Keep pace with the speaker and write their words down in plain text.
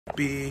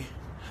B.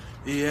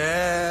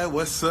 Yeah,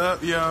 what's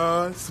up,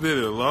 y'all? It's been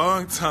a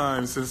long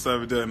time since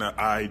I've done an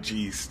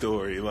IG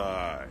story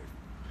live.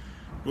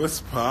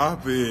 What's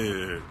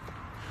poppin'?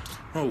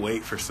 I'm gonna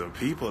wait for some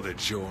people to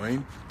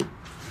join,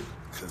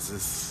 cause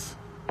it's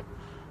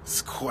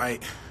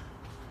quite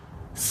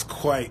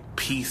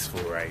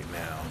peaceful right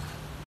now.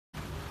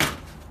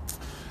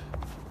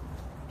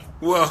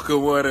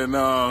 Welcome, one and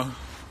all.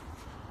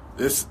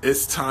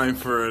 It's time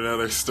for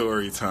another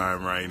story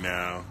time right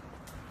now.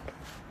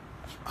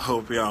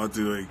 Hope y'all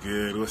doing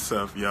good. What's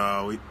up,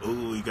 y'all? We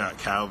got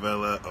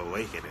Calvella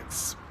Awakening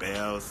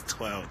Spells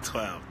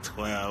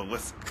 12.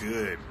 What's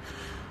good?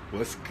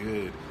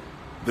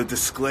 The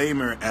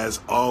disclaimer, as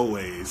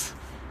always,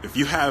 if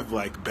you have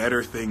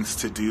better things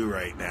to do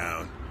right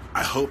now,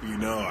 I hope you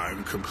know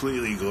I'm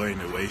completely going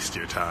to waste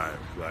your time.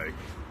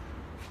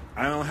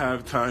 I don't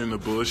have time to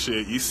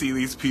bullshit. You see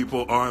these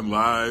people on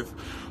live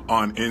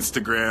on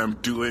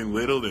Instagram doing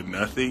little to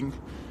nothing.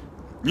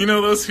 You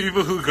know those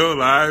people who go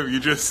live, you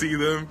just see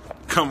them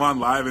come on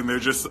live and they're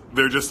just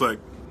like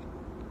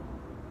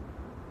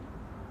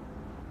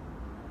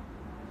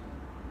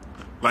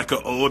an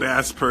old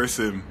ass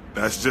person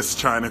that's just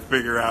trying to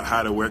figure out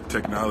how to work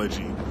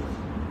technology.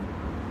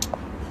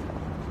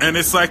 And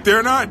it's like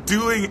they're not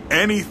doing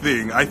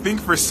anything. I think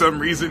for some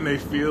reason they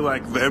feel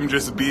like them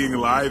just being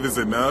live is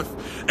enough.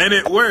 And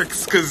it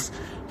works because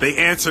they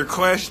answer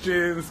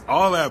questions,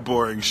 all that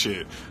boring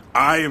shit.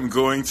 I am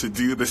going to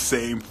do the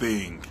same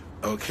thing.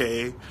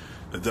 Okay?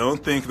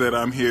 Don't think that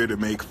I'm here to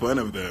make fun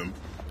of them.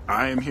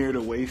 I am here to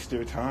waste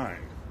your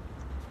time.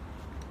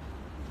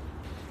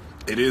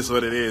 It is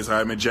what it is.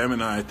 I'm a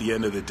Gemini at the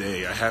end of the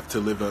day. I have to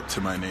live up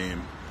to my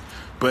name.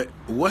 But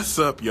what's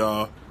up,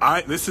 y'all?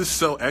 This is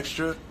so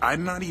extra.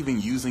 I'm not even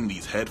using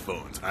these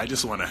headphones. I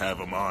just want to have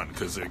them on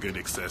because they're good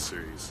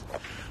accessories.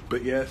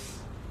 But yes,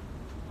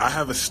 I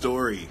have a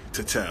story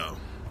to tell.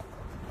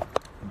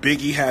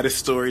 Biggie had a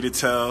story to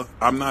tell.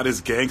 I'm not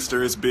as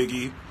gangster as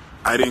Biggie.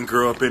 I didn't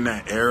grow up in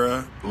that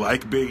era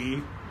like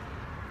Biggie.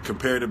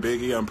 Compared to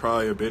Biggie, I'm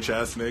probably a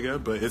bitch-ass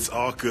nigga, but it's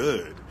all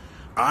good.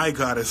 I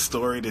got a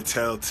story to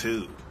tell,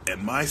 too.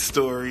 And my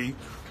story...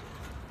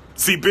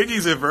 See,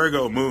 Biggie's a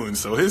Virgo moon,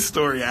 so his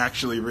story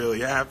actually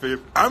really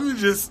happened. I'm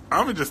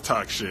gonna just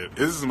talk shit.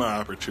 This is my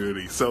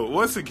opportunity. So,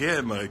 once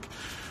again,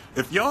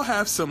 if y'all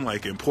have some,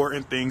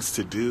 important things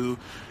to do,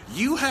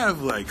 you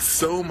have,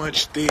 so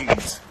much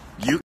things.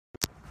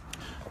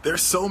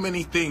 There's so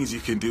many things you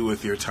can do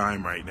with your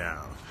time right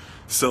now.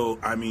 So,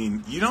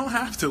 you don't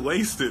have to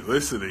waste it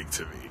listening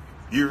to me.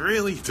 You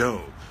really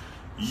don't.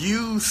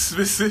 You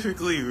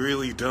specifically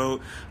really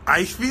don't.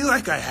 I feel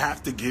like I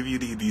have to give you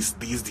these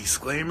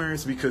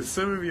disclaimers because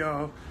some of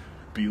y'all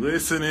be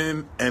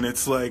listening and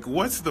it's like,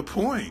 what's the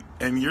point?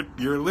 And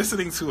you're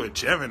listening to a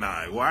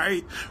Gemini.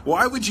 Why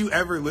would you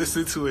ever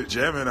listen to a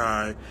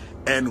Gemini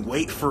and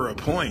wait for a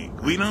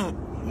point? We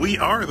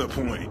are the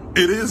point.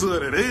 It is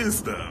what it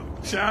is, though.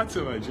 Shout out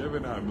to my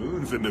Gemini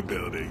moons in the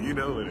building. You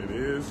know what it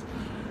is.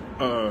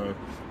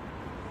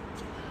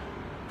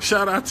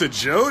 Shout out to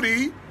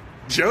Jody.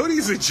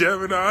 Jody's a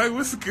Gemini.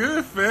 What's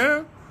good,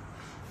 fam?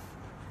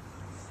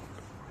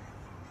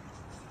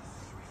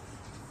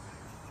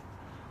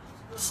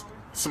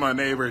 It's my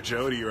neighbor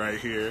Jody right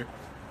here.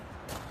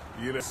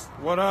 You know,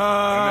 what up?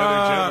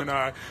 Another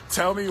Gemini.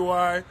 Tell me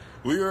why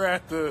we were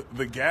at the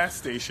gas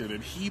station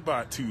and he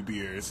bought 2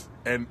 beers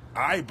and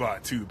I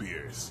bought 2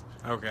 beers.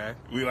 Okay.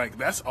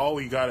 That's all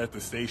we got at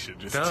the station.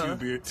 Just Duh.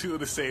 2 of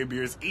the same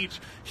beers each.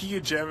 He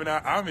a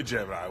Gemini, I'm a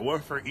Gemini. One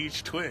for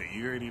each twin.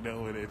 You already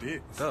know what it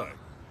is. Duh.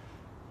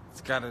 It's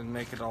got to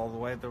make it all the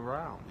way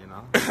around, you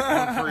know?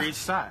 One for each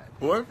side.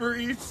 One for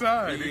each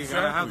side, You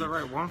exactly. gotta have the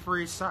right one for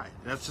each side.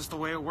 That's just the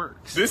way it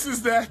works. This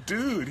is that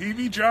dude. He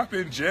be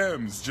dropping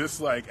gems just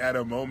at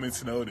a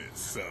moment's notice.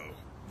 So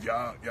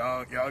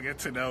y'all get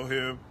to know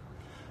him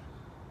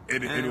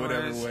in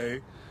whatever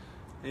way.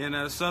 You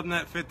know,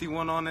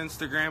 Subnet51 on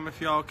Instagram if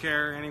y'all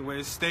care.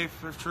 Anyways, stay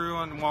true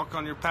and walk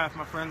on your path,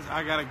 my friends.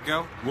 I gotta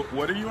go.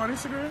 What are you on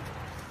Instagram?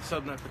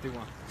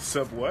 Subnet51.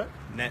 Sub what?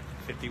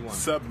 Net51.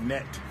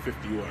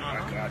 Subnet51.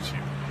 I got you.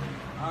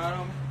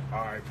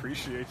 I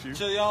appreciate you.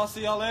 Chill, y'all.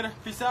 See y'all later.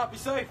 Peace out. Be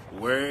safe.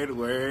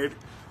 Word.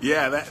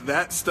 Yeah,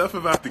 that stuff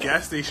about the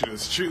gas station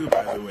is true,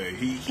 by the way.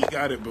 He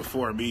got it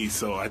before me,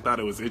 so I thought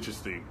it was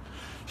interesting.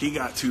 He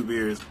got 2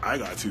 beers. I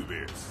got 2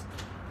 beers.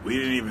 We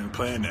didn't even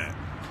plan that.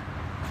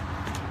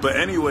 But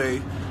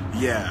anyway,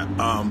 yeah,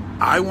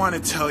 I want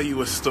to tell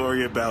you a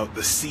story about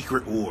the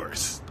Secret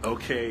Wars,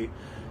 okay?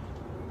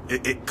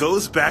 It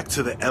goes back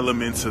to the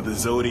elements of the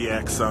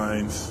zodiac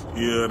signs,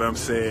 you know what I'm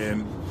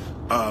saying?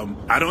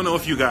 I don't know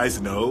if you guys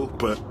know,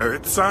 but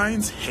earth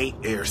signs hate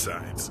air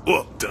signs.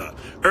 Well, duh.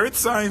 Earth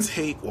signs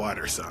hate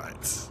water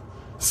signs.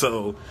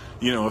 So,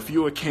 if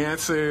you a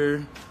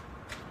Cancer,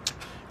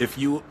 if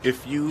you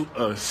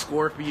a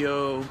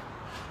Scorpio,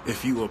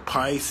 if you a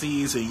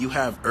Pisces and you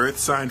have earth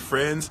sign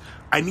friends,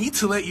 I need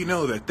to let you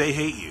know that they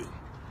hate you.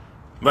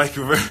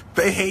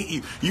 They hate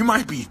you. You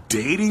might be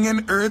dating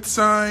an earth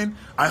sign.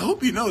 I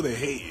hope you know they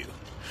hate you.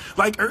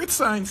 Like, earth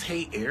signs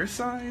hate air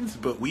signs,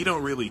 but we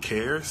don't really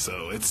care,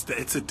 so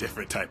it's a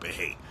different type of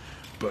hate.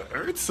 But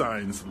earth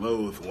signs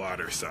loathe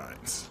water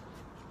signs.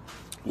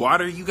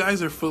 Water, you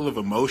guys are full of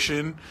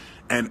emotion,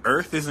 and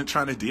earth isn't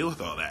trying to deal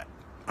with all that.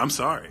 I'm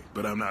sorry,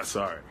 but I'm not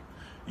sorry.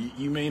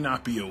 You may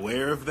not be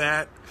aware of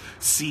that.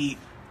 See,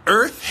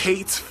 earth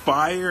hates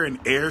fire and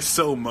air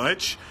so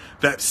much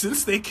that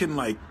since they can,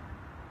 like,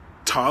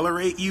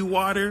 tolerate you,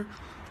 water,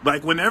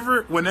 like,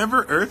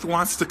 whenever earth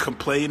wants to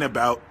complain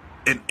about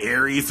an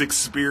Aries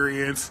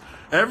experience,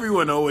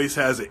 everyone always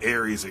has an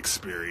Aries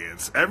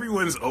experience.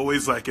 Everyone's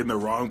always, like, in the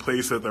wrong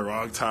place at the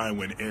wrong time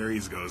when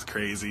Aries goes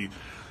crazy.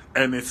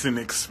 And it's an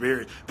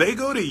experience. They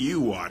go to you,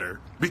 water,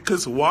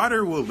 because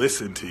water will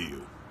listen to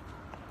you.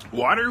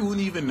 Water won't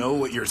even know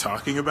what you're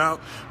talking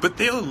about, but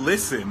they'll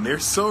listen. They're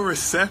so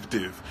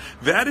receptive.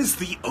 That is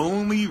the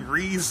only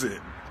reason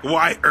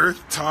why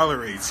Earth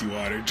tolerates you,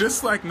 water.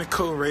 Just like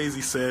Nicole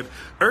Razy said,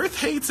 Earth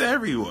hates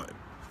everyone.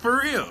 For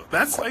real.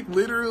 That's like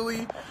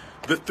literally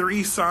the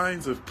 3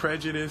 signs of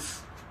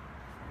prejudice,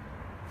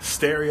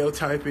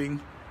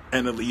 stereotyping,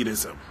 and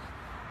elitism.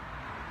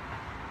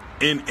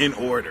 In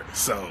order.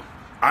 So,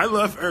 I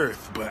love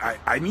Earth, but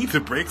I need to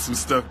break some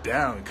stuff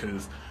down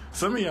because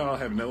some of y'all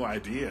have no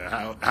idea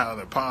how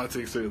the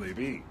politics really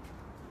be.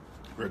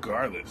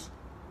 Regardless.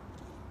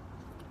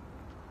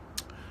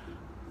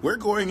 We're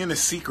going into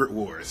secret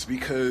wars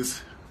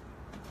because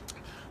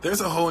there's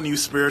a whole new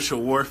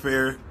spiritual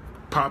warfare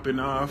popping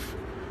off.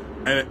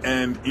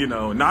 And you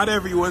know, not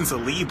everyone's a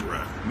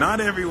Libra. Not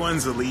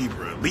everyone's a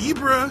Libra.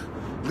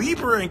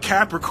 Libra and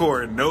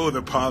Capricorn know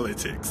the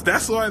politics.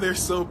 That's why they're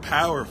so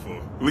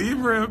powerful.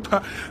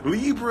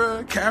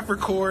 Libra,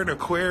 Capricorn,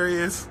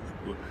 Aquarius,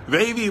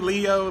 maybe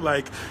Leo,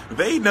 like,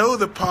 they know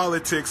the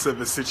politics of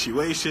a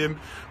situation.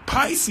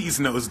 Pisces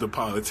knows the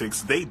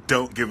politics. They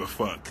don't give a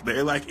fuck.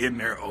 They're, like, in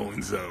their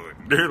own zone.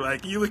 They're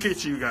like, you look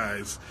at you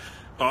guys,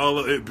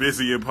 all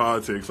busy in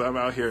politics. I'm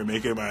out here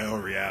making my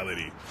own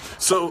reality.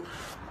 So,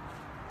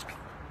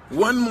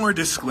 one more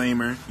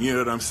disclaimer, you know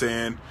what I'm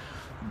saying?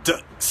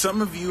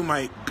 Some of you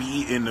might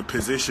be in the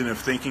position of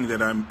thinking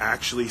that I'm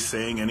actually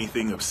saying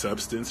anything of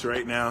substance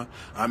right now.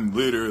 I'm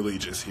literally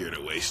just here to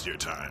waste your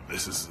time.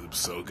 I'm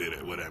so good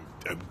at what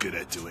I'm good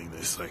at doing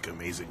this, like,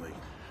 amazingly.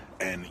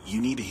 And you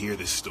need to hear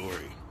this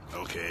story,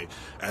 okay?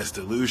 As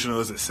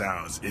delusional as it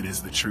sounds, it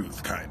is the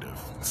truth, kind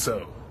of.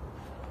 So,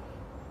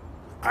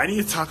 I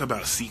need to talk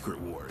about secret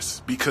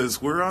wars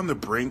because we're on the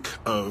brink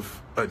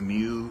of a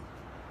new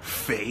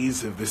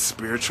phase of this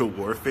spiritual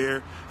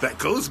warfare that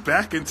goes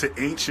back into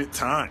ancient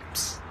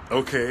times,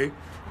 okay?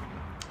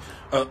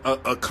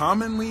 A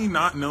commonly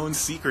not known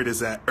secret is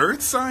that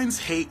earth signs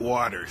hate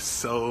water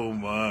so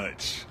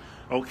much,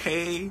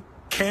 okay?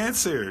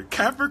 Cancer,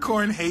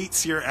 Capricorn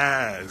hates your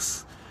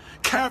ass.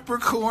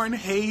 Capricorn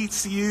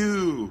hates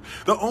you.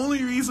 The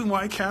only reason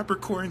why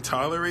Capricorn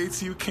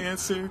tolerates you,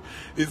 Cancer,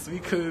 is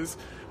because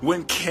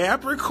when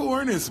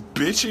Capricorn is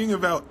bitching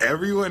about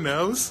everyone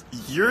else,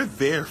 you're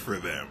there for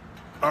them.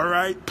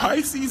 Alright,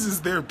 Pisces is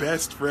their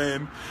best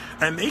friend,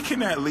 and they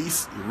can at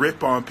least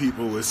rip on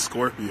people with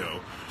Scorpio,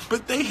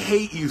 but they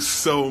hate you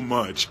so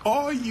much.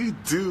 All you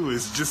do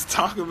is just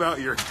talk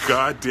about your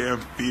goddamn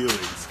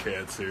feelings,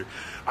 Cancer.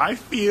 I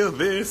feel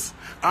this,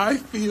 I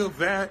feel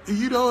that.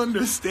 You don't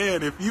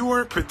understand. If you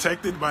weren't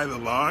protected by the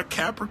law,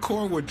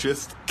 Capricorn would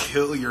just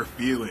kill your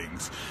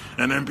feelings,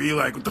 and then be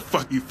like, what the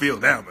fuck you feel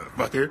now,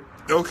 motherfucker?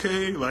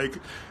 Okay, like,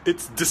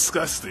 it's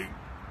disgusting.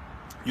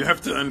 You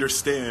have to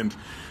understand,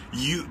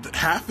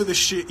 half of the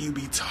shit you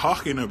be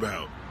talking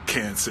about,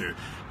 Cancer,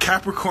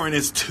 Capricorn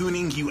is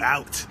tuning you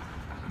out.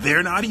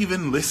 They're not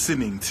even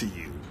listening to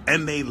you,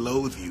 and they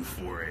loathe you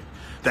for it.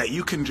 That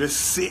you can just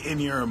sit in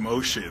your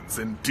emotions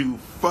and do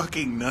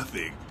fucking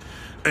nothing,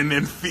 and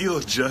then feel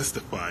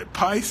justified.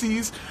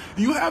 Pisces,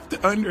 you have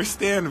to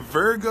understand,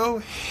 Virgo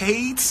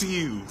hates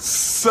you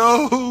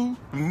so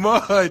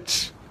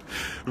much.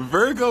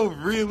 Virgo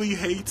really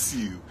hates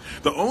you.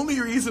 The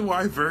only reason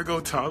why Virgo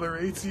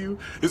tolerates you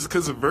is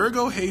because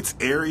Virgo hates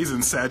Aries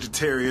and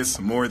Sagittarius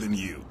more than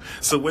you.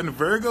 So when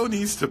Virgo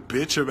needs to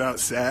bitch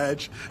about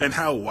Sag and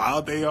how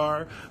wild they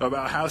are,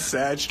 about how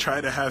Sag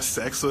tried to have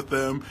sex with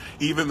them,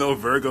 even though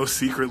Virgo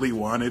secretly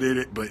wanted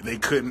it, but they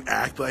couldn't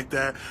act like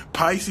that,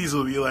 Pisces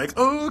will be like,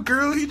 oh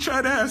girl, he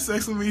tried to have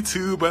sex with me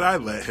too, but I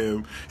let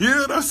him. You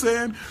know what I'm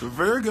saying?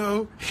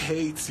 Virgo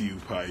hates you,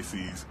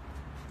 Pisces.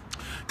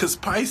 Because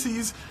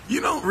Pisces,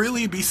 you don't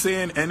really be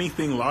saying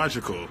anything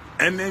logical.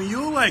 And then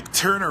you'll, like,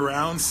 turn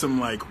around some,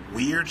 like,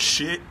 weird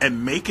shit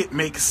and make it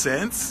make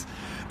sense.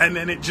 And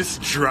then it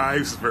just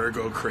drives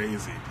Virgo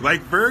crazy. Like,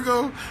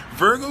 Virgo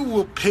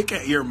will pick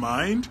at your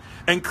mind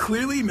and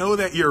clearly know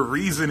that your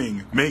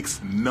reasoning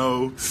makes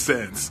no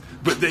sense.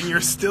 But then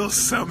you're still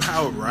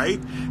somehow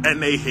right,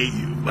 and they hate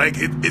you. Like,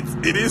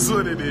 it is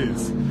what it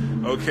is.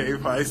 Okay,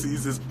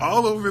 Pisces, is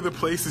all over the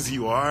places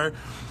you are.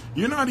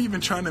 You're not even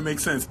trying to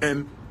make sense.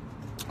 And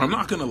I'm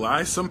not gonna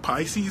lie, some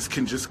Pisces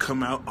can just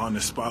come out on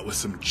the spot with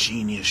some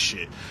genius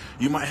shit.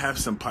 You might have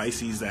some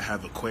Pisces that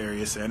have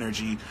Aquarius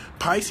energy.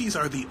 Pisces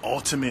are the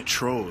ultimate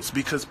trolls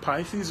because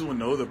Pisces will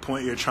know the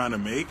point you're trying to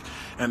make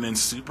and then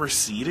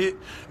supersede it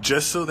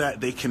just so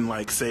that they can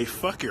like say,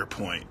 fuck your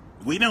point.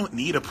 We don't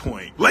need a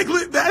point. Like,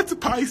 that's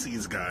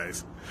Pisces,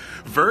 guys.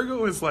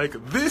 Virgo is like,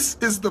 this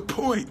is the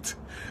point.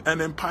 And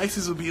then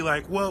Pisces will be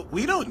like, well,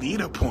 we don't need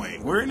a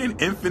point. We're in an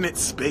infinite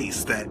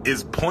space that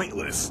is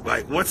pointless.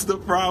 Like, what's the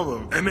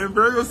problem? And then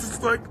Virgo's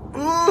just like,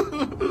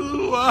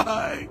 ooh,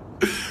 why?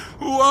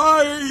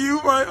 Why are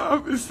you my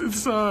opposite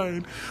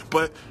sign?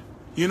 But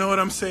you know what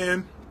I'm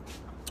saying?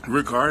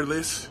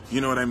 Regardless,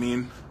 you know what I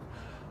mean?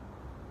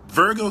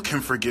 Virgo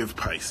can forgive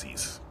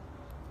Pisces.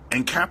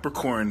 And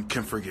Capricorn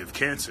can forgive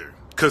Cancer.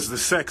 Because the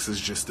sex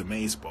is just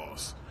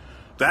amazeballs.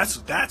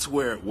 That's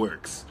where it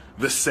works.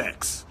 The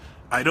sex.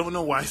 I don't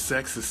know why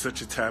sex is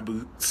such a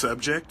taboo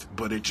subject,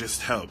 but it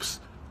just helps.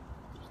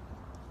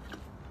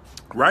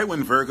 Right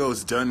when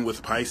Virgo's done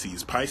with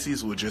Pisces,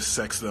 Pisces will just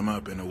sex them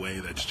up in a way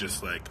that's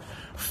just like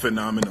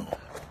phenomenal.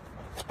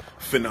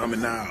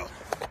 Phenomenal.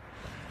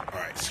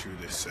 Alright, screw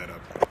this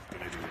setup. I'm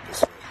gonna do it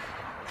this way.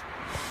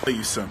 I'll tell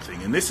you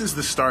something, and this is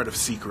the start of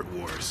Secret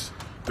Wars.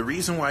 The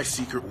reason why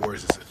Secret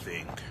Wars is a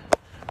thing.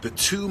 The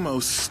two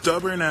most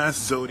stubborn-ass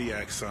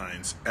zodiac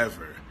signs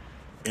ever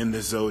in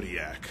the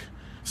zodiac.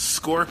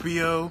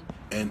 Scorpio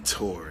and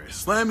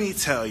Taurus. Let me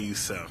tell you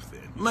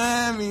something.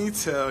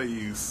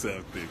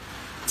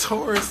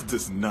 Taurus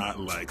does not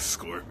like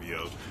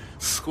Scorpio.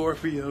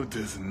 Scorpio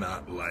does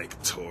not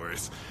like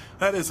Taurus.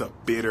 That is a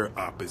bitter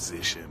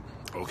opposition,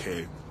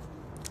 okay?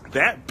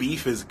 That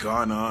beef has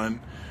gone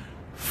on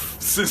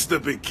since the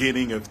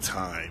beginning of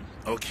time,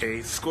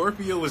 okay?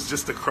 Scorpio was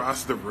just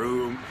across the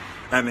room,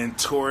 and then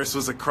Taurus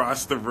was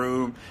across the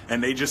room,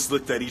 and they just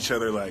looked at each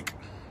other like...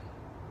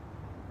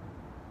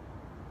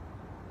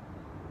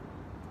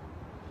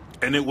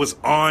 And it was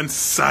on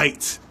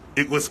sight.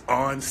 It was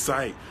on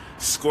sight.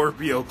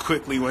 Scorpio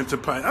quickly went to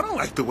Pisces. I don't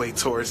like the way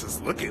Taurus is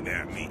looking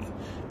at me.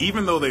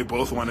 Even though they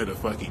both wanted to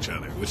fuck each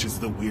other, which is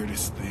the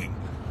weirdest thing.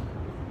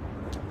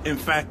 In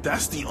fact,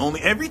 that's the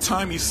only... Every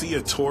time you see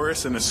a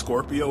Taurus and a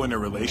Scorpio in a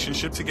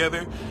relationship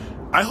together,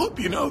 I hope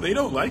you know they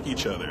don't like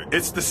each other.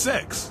 It's the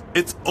sex.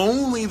 It's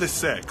only the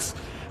sex.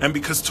 And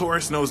because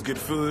Taurus knows good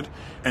food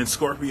and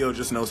Scorpio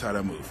just knows how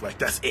to move. Like,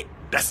 that's it.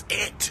 That's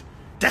it.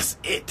 That's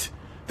it.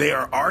 They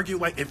are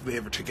arguing, like if they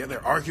ever together,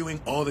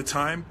 arguing all the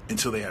time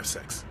until they have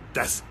sex.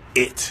 That's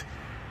it.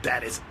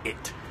 That is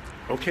it.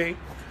 Okay?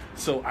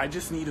 So I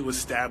just need to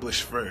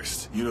establish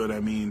first, you know what I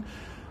mean?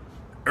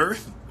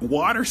 Earth,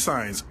 water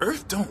signs,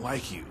 Earth don't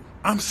like you.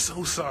 I'm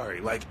so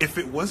sorry. Like, if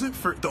it wasn't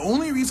for... The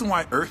only reason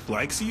why Earth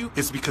likes you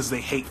is because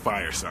they hate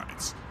fire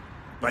signs.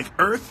 Like,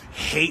 Earth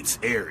hates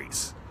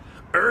Aries.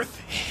 Earth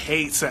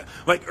hates that.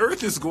 Like,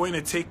 Earth is going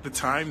to take the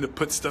time to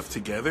put stuff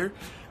together,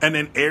 and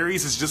then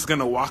Aries is just going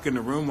to walk in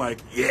the room like,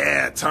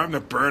 yeah, time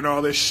to burn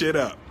all this shit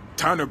up.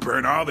 Time to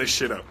burn all this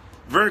shit up.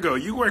 Virgo,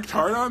 you worked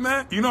hard on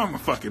that? You know I'm going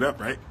to fuck it up,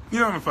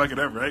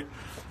 right?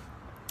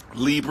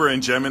 Libra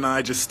and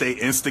Gemini just stay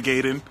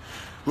instigating.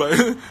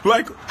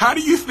 Like, how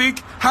do you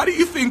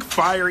think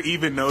fire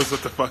even knows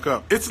what the fuck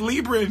up? It's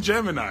Libra and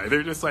Gemini.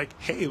 They're just like,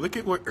 hey, look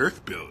at what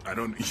Earth built.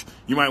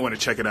 You might want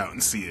to check it out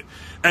and see it.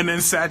 And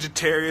then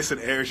Sagittarius and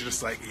Aries are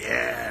just like,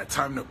 yeah,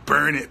 time to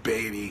burn it,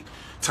 baby.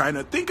 Time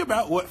to think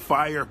about what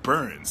fire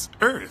burns.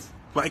 Earth.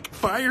 Like,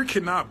 fire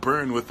cannot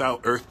burn without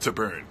Earth to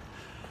burn.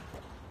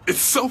 It's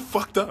so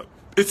fucked up.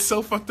 It's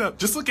so fucked up.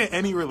 Just look at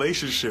any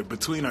relationship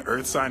between an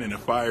earth sign and a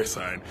fire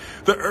sign.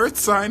 The earth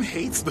sign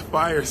hates the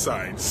fire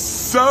sign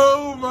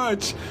so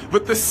much,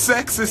 but the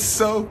sex is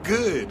so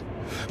good.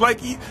 Like,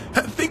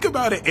 think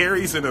about an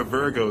Aries and a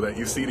Virgo that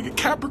you see together.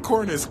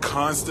 Capricorn is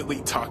constantly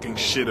talking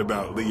shit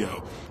about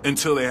Leo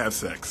until they have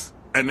sex,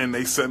 and then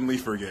they suddenly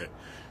forget.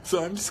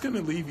 So I'm just going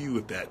to leave you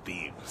with that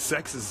theme.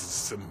 Sex is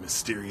some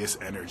mysterious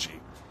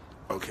energy,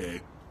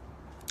 okay?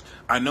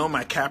 I know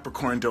my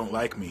Capricorn don't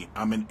like me.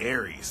 I'm an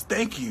Aries.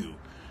 Thank you.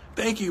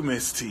 Thank you,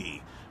 Miss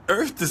T.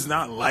 Earth does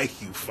not like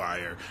you,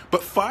 fire.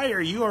 But fire,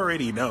 you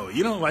already know.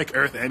 You don't like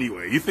Earth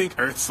anyway. You think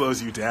Earth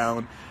slows you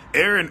down.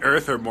 Air and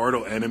Earth are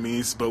mortal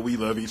enemies, but we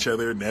love each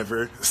other,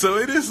 never. So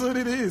it is what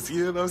it is,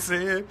 you know what I'm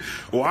saying?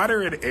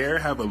 Water and air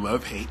have a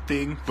love-hate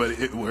thing, but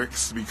it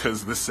works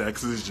because the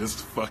sex is just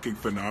fucking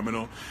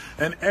phenomenal.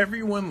 And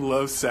everyone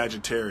loves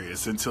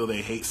Sagittarius until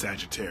they hate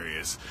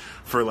Sagittarius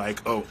for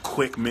like, oh,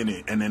 quick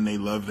minute, and then they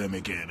love them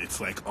again. It's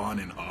like on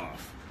and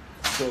off.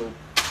 So...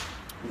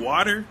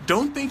 Water,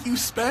 don't think you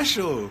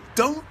special.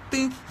 Don't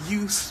think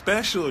you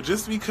special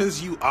just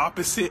because you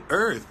opposite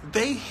Earth.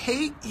 They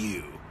hate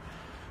you.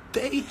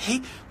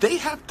 They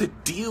have to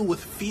deal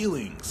with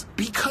feelings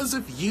because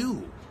of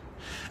you.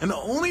 And the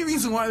only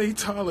reason why they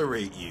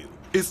tolerate you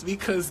is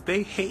because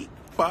they hate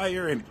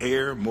fire and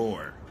air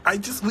more.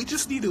 We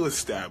just need to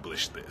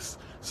establish this.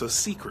 So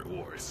Secret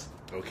Wars,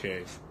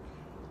 okay?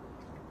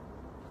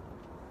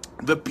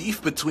 The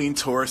beef between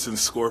Taurus and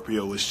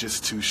Scorpio was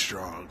just too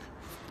strong.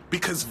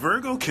 Because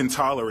Virgo can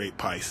tolerate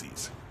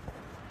Pisces.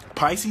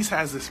 Pisces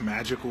has this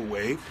magical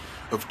way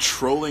of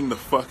trolling the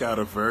fuck out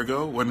of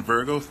Virgo when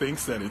Virgo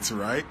thinks that it's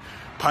right,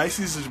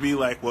 Pisces would be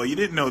like, well, you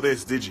didn't know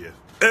this, did you?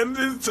 And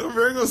then, so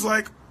Virgo's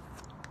like,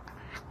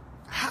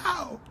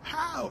 how?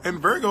 And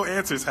Virgo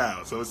answers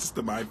how, so it's just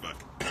a mindfuck.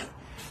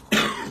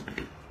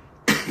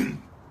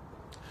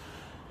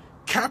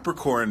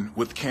 Capricorn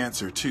with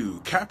Cancer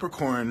too.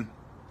 Capricorn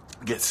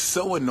gets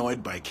so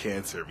annoyed by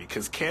Cancer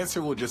because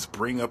Cancer will just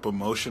bring up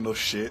emotional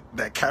shit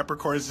that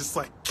Capricorn is just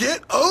like,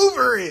 get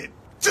over it.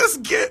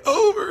 Just get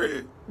over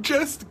it.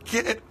 Just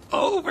get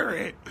over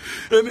it.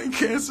 And then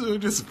Cancer will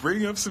just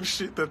bring up some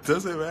shit that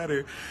doesn't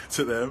matter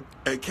to them.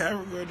 And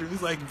Capricorn will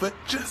be like, but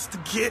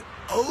just get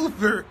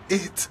over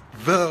it,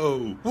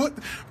 though. What?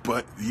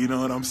 But you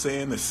know what I'm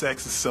saying? The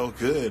sex is so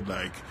good.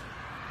 Like,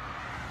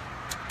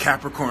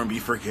 Capricorn be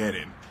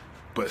forgetting.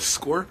 But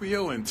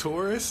Scorpio and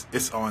Taurus,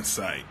 it's on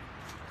site.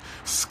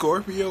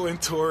 Scorpio and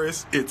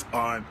Taurus, it's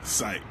on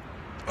site.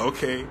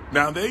 Okay?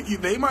 Now,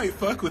 they might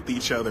fuck with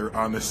each other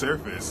on the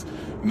surface.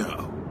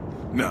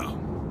 No.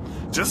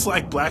 Just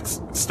like Black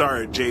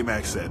Star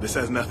J-Max said, this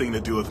has nothing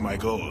to do with my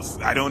goals.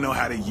 I don't know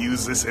how to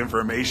use this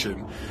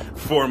information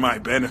for my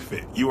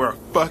benefit. You are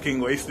fucking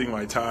wasting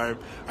my time.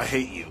 I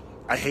hate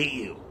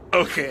you.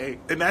 Okay?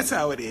 And that's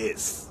how it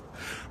is.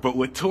 But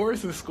with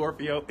Taurus and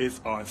Scorpio, it's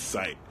on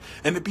site.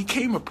 And it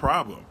became a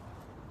problem.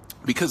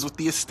 Because with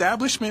the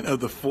establishment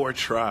of the 4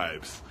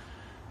 tribes,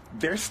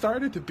 there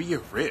started to be a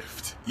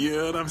rift. You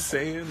know what I'm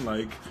saying?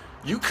 Like,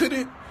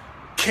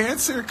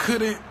 Cancer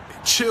couldn't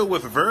chill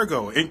with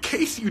Virgo. In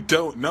case you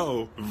don't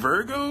know,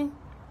 Virgo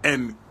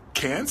and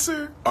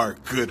Cancer are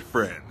good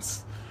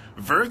friends.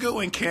 Virgo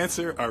and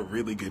Cancer are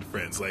really good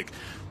friends. Like,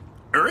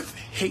 Earth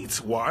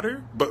hates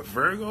water, but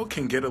Virgo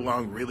can get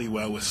along really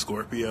well with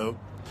Scorpio.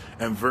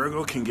 And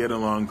Virgo can get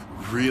along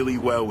really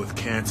well with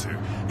Cancer.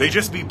 They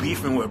just be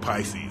beefing with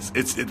Pisces.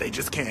 They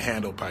just can't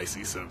handle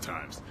Pisces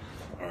sometimes.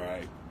 All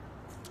right?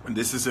 And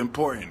this is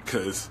important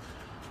because,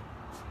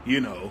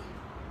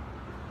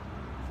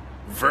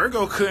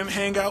 Virgo couldn't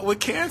hang out with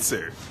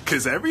Cancer.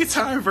 Because every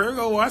time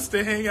Virgo wants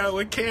to hang out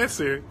with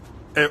Cancer,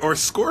 or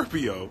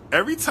Scorpio,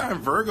 every time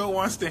Virgo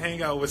wants to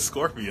hang out with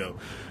Scorpio,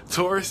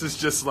 Taurus is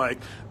just like,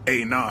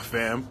 hey, nah,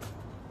 fam.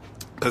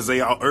 Because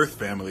they all Earth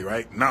family,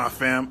 right? Nah,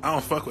 fam, I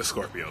don't fuck with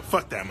Scorpio.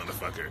 Fuck that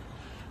motherfucker.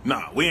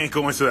 Nah, we ain't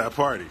going to that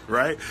party,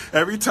 right?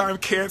 Every time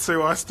Cancer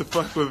wants to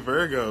fuck with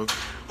Virgo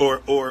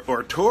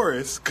or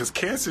Taurus, because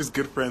Cancer's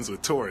good friends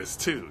with Taurus,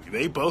 too.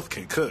 They both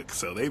can cook,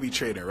 so they be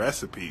trading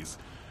recipes.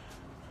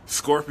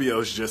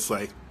 Scorpio's just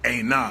like,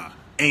 hey, nah,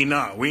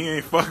 we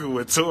ain't fucking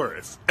with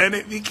Taurus. And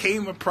it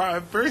became a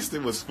problem. First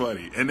it was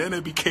funny, and then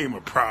it became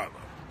a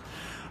problem,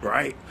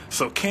 right?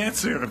 So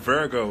Cancer and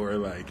Virgo were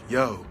like,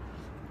 yo,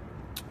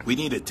 we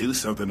need to do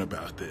something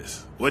about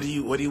this. What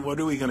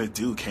are we gonna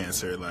do,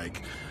 Cancer?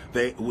 Like,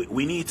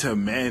 we need to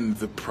mend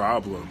the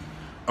problem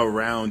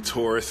around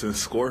Taurus and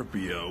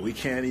Scorpio. We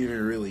can't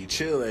even really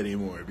chill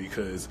anymore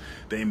because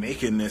they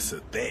making this a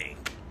thing.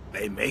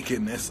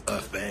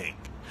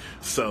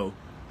 So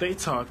they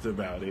talked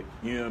about it.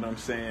 You know what I'm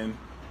saying?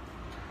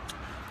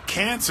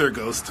 Cancer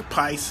goes to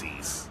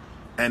Pisces,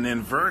 and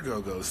then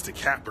Virgo goes to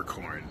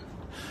Capricorn,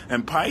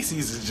 and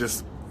Pisces is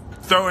just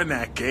throwing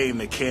that game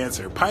to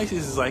Cancer.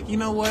 Pisces is like, you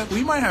know what?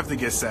 We might have to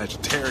get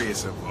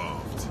Sagittarius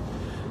involved.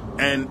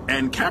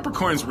 And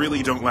Capricorns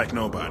really don't like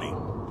nobody.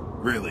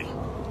 Really.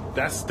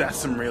 That's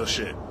some real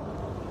shit.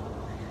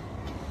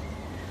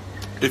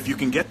 If you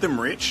can get them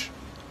rich,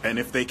 and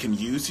if they can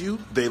use you,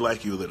 they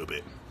like you a little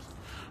bit.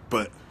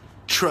 But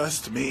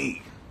trust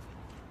me.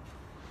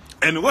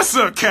 And what's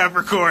up,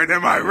 Capricorn?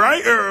 Am I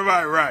right or am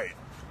I right?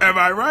 Am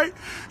I right?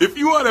 If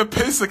you want to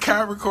piss a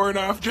Capricorn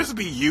off, just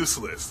be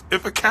useless.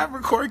 If a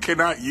Capricorn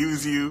cannot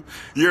use you,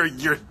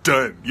 you're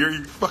done.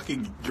 You're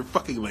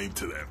fucking lame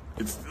to them.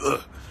 It's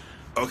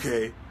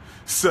okay.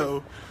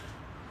 So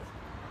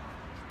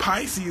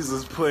Pisces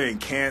is playing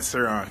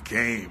Cancer on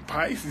game.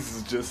 Pisces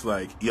is just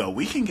like, yo,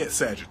 we can get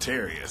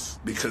Sagittarius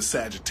because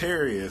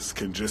Sagittarius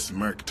can just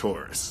murk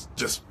Taurus.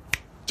 Just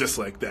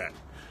like that.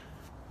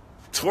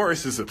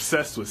 Taurus is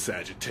obsessed with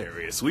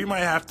Sagittarius. We might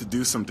have to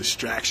do some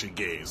distraction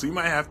games. We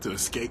might have to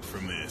escape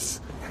from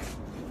this.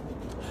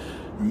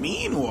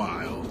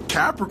 Meanwhile,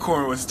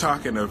 Capricorn was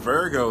talking to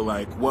Virgo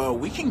like, well,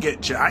 I can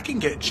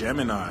get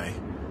Gemini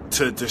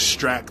to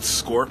distract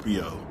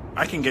Scorpio.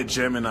 I can get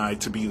Gemini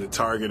to be the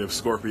target of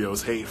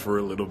Scorpio's hate for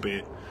a little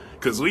bit.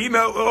 Because we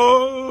know,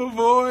 oh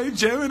boy,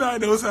 Gemini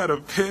knows how to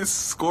piss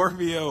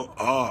Scorpio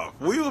off.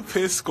 We will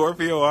piss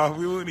Scorpio off.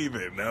 We won't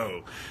even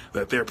know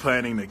that they're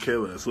planning to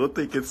kill us. We'll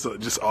think it's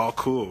just all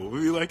cool.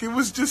 We'll be like, it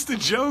was just a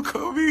joke,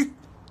 homie.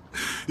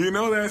 You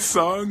know that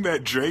song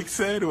that Drake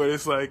said where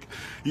it's like,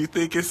 you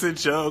think it's a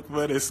joke,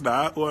 but it's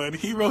not one?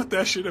 He wrote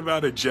that shit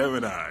about a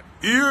Gemini.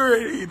 You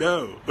already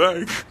know.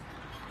 Like,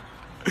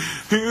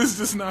 he was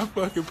just not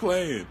fucking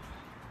playing.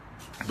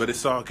 But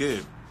it's all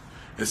good.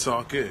 It's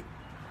all good.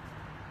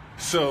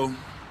 So,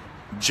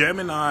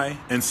 Gemini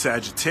and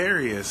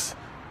Sagittarius,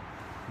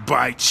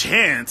 by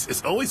chance,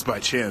 it's always by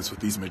chance with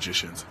these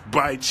magicians,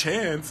 by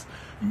chance,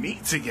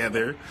 meet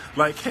together.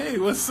 Like, hey,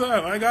 what's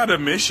up? I got a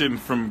mission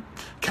from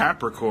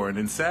Capricorn.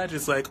 And Sag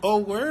is like, oh,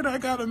 word, I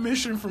got a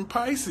mission from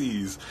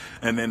Pisces.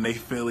 And then they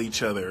fill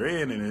each other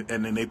in,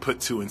 and then they put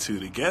two and two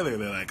together.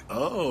 They're like,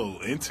 oh,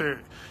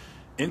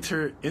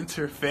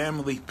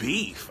 inter-family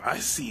beef. I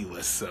see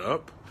what's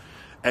up.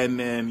 And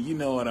then, you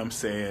know what I'm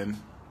saying,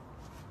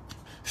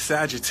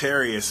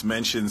 Sagittarius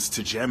mentions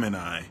to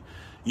Gemini,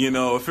 you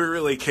know, if it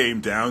really came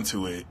down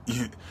to it,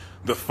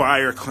 the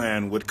Fire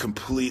Clan would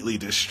completely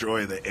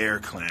destroy the Air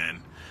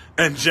Clan.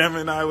 And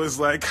Gemini was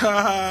like,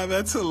 haha,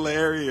 that's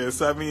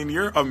hilarious. I mean,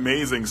 you're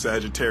amazing,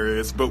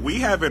 Sagittarius, but we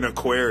have an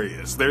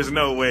Aquarius. There's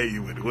no way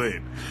you would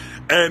win.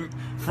 And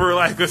for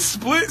like a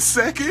split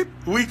second,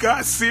 we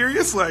got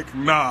serious, like,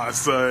 nah,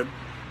 son.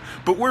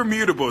 But we're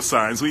mutable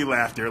signs. We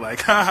laughed. They're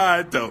like, haha,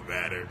 it don't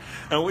matter.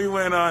 And we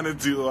went on to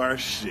do our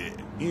shit.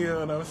 You know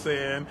what I'm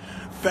saying?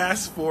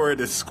 Fast forward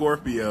to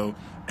Scorpio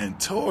and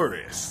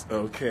Taurus,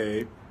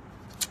 okay?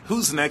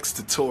 Who's next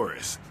to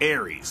Taurus?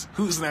 Aries.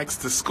 Who's next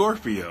to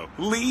Scorpio?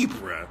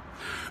 Libra.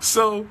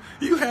 So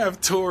you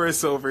have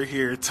Taurus over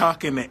here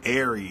talking to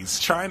Aries,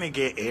 trying to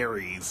get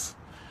Aries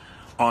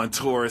on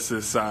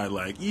Taurus's side,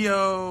 like,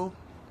 yo,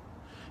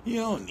 you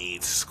don't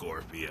need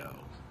Scorpio.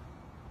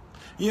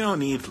 You don't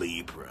need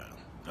Libra.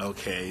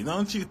 Okay,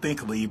 don't you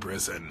think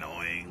Libra's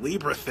annoying?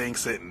 Libra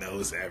thinks it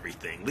knows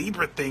everything.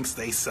 Libra thinks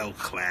they so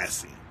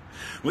classy.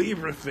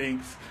 Libra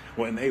thinks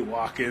when they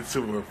walk into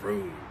a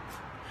room,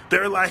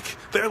 they're like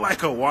a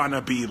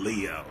wannabe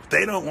Leo.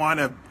 They don't want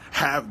to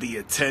have the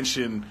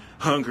attention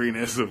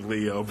hungriness of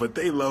Leo, but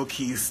they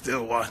low-key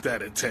still want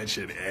that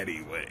attention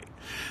anyway.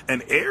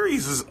 And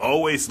Aries is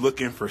always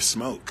looking for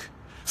smoke.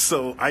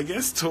 So I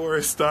guess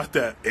Taurus thought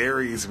that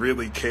Aries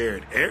really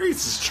cared.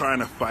 Aries is trying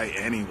to fight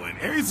anyone.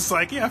 Aries is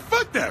like, yeah,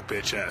 fuck that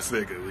bitch ass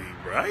nigga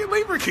Libra.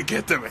 Libra could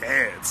get them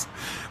hands.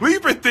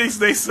 Libra thinks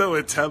they so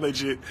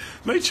intelligent.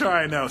 They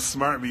try and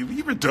outsmart me.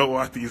 Libra don't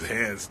want these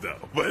hands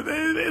though. But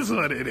it is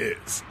what it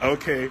is.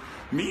 Okay.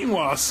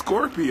 Meanwhile,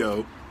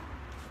 Scorpio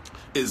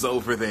is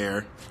over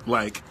there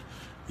like,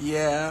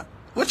 yeah,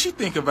 what you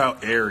think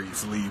about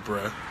Aries,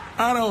 Libra?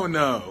 I don't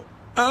know.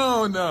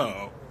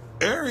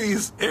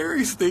 Aries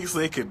thinks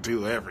they can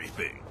do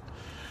everything.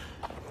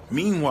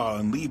 Meanwhile,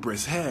 in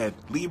Libra's head,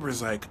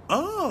 Libra's like,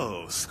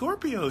 oh,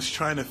 Scorpio's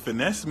trying to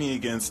finesse me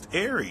against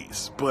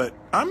Aries, but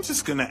I'm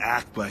just gonna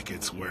act like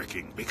it's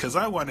working because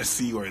I want to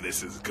see where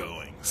this is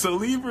going. So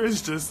Libra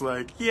is just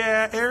like,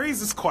 yeah,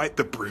 Aries is quite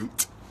the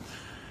brute.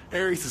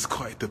 Aries is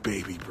quite the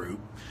baby brute.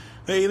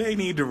 They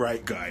need the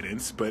right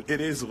guidance, but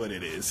it is what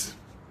it is.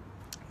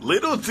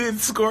 Little did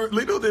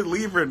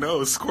Libra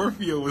know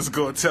Scorpio was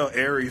gonna tell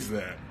Aries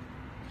that.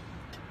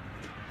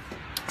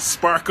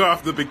 Spark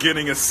off the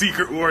beginning of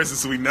Secret Wars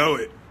as we know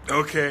it,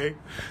 okay?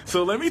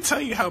 So let me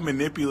tell you how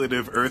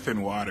manipulative Earth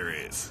and water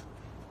is.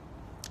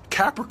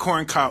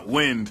 Capricorn caught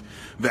wind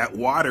that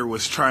water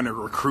was trying to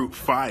recruit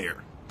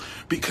fire.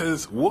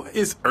 Because what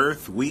is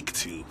Earth weak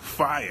to?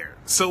 Fire.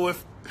 So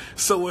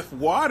if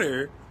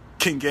water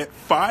can get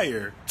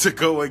fire to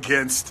go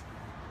against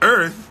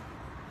Earth,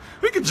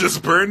 we could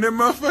just burn them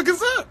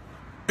motherfuckers up.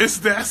 It's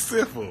that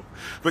simple.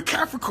 But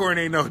Capricorn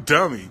ain't no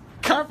dummy.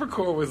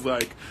 Capricorn was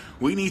like,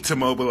 we need to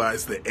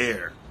mobilize the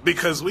air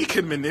because we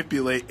can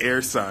manipulate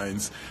air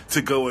signs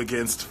to go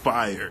against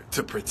fire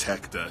to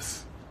protect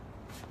us.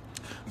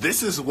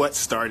 This is what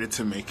started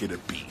to make it a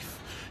beef.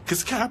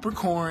 Because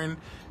Capricorn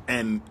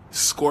and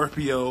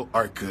Scorpio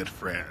are good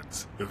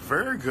friends.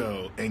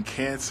 Virgo and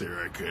Cancer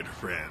are good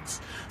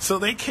friends. So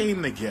they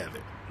came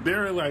together. They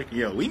were like,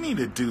 yo, we need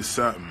to do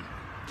something.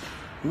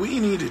 We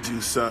need to do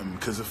something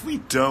because if we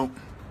don't,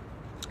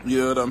 you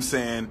know what I'm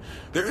saying,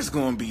 there's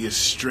going to be a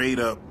straight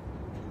up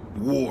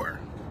war.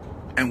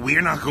 And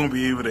we're not going to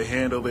be able to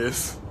handle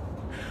this.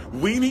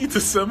 We need to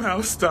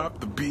somehow stop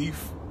the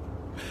beef.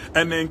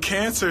 And then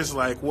Cancer's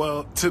like,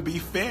 well, to be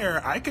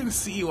fair, I can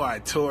see why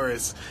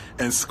Taurus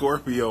and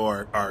Scorpio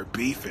are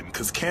beefing.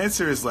 Because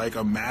Cancer is like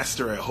a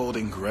master at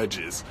holding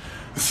grudges.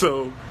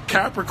 So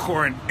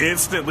Capricorn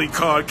instantly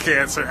called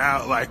Cancer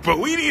out like, but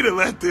we need to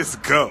let this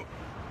go.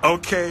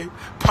 Okay?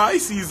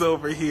 Pisces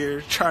over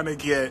here trying to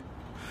get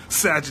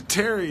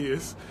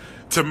Sagittarius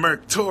to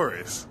murk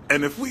Taurus.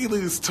 And if we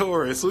lose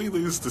Taurus, we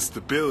lose the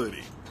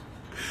stability.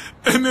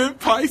 And then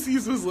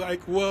Pisces was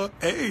like, well,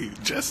 hey,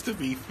 just to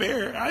be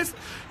fair,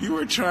 you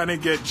were trying to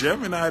get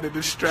Gemini to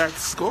distract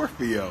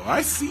Scorpio.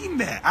 I seen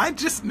that. I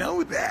just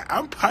know that.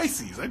 I'm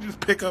Pisces.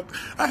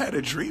 I had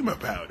a dream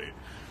about it.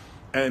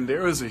 And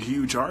there was a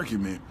huge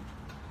argument.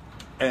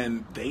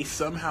 And they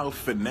somehow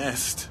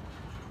finessed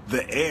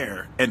the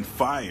air and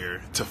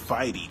fire to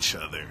fight each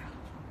other.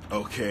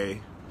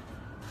 Okay?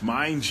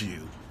 Mind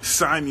you,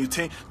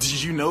 simultaneous.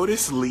 Did you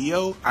notice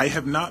Leo? I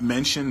have not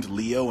mentioned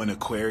Leo and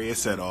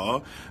Aquarius at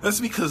all.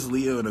 That's because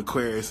Leo and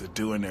Aquarius are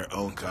doing their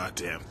own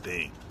goddamn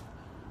thing.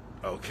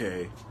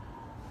 Okay?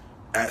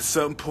 At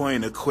some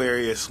point,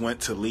 Aquarius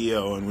went to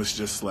Leo and was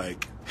just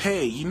like,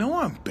 hey, you know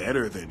I'm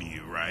better than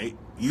you, right?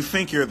 You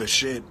think you're the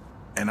shit,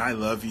 and I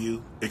love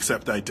you,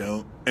 except I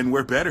don't, and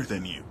we're better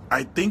than you.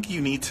 I think you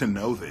need to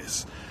know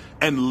this.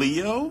 And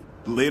Leo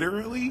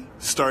literally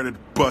started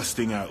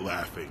busting out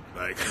laughing.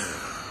 Like,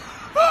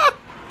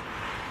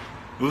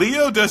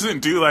 Leo doesn't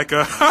do like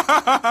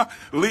a,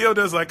 Leo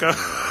does like a,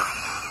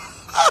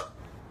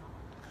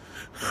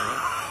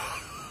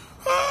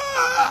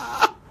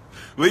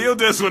 Leo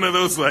does one of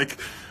those like,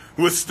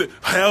 with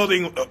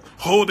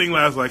holding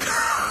laughs like,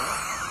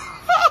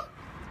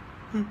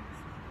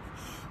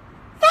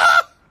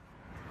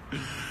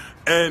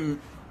 and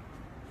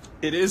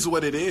it is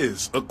what it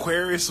is.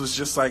 Aquarius was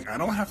just like, I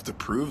don't have to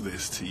prove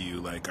this to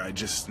you. Like, I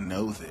just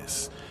know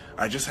this.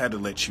 I just had to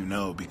let you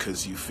know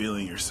because you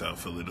feeling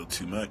yourself a little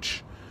too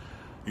much.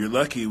 You're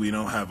lucky we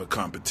don't have a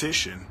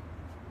competition.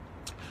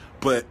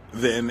 But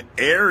then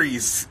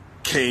Aries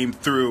came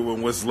through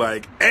and was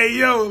like, hey,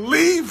 yo,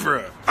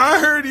 Libra, I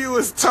heard you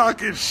was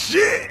talking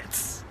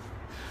shit.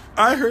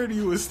 I heard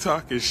you was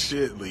talking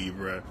shit,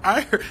 Libra.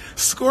 I heard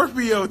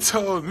Scorpio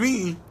told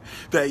me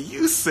that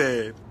you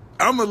said,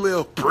 I'm a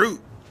little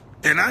brute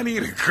and I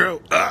need to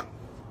grow up.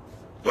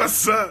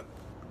 What's up?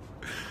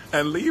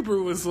 And Libra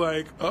was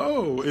like,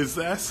 oh, is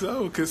that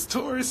so? Because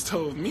Taurus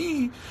told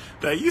me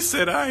that you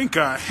said I ain't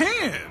got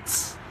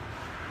hands.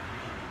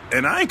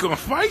 And I ain't gonna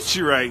fight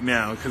you right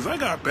now because I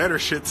got better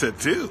shit to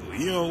do.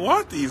 You don't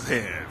want these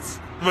hands.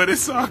 But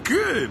it's all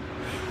good.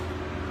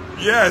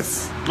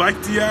 Yes,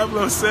 like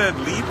Diablo said,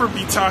 Libra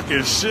be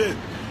talking shit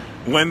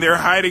when they're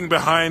hiding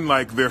behind,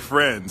 like, their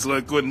friends.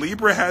 Like, when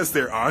Libra has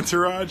their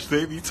entourage,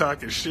 they be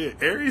talking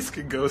shit. Aries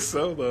can go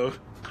solo.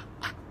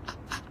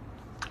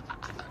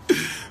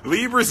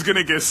 Libra's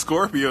gonna get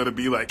Scorpio to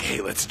be like,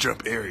 hey, let's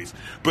jump Aries.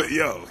 But,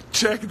 yo,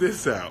 check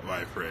this out,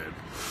 my friend.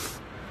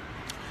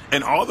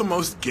 And all the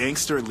most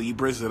gangster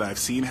Libras that I've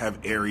seen have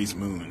Aries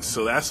moons.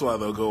 So that's why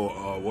they'll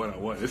go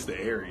one-on-one. It's the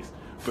Aries.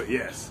 But,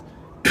 yes.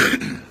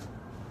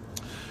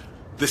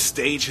 The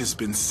stage has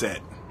been set.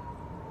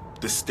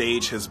 The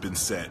stage has been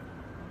set.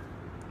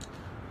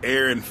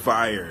 Air and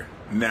Fire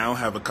now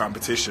have a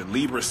competition.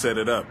 Libra set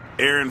it up.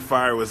 Air and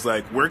Fire was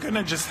like, we're going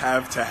to just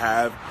have to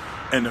have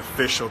an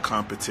official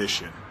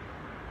competition.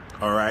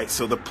 All right?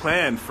 So the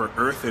plan for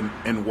Earth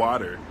and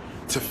Water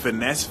to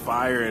finesse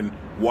Fire and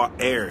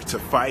Air to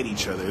fight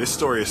each other, this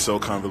story is so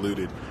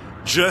convoluted,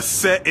 just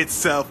set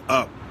itself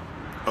up.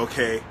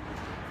 Okay?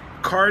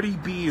 Cardi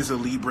B is a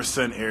Libra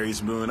Sun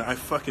Aries Moon. I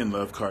fucking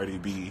love Cardi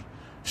B.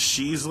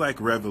 She's like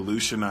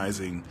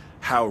revolutionizing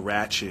how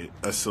ratchet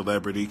a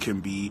celebrity can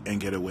be and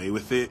get away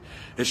with it.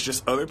 It's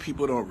just other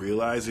people don't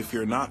realize if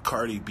you're not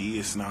Cardi B,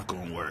 it's not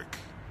going to work.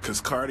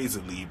 Because Cardi's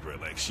a Libra.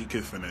 Like, she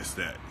could finesse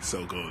that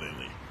so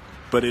goldenly.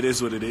 But it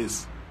is what it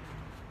is.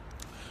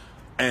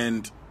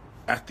 And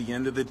at the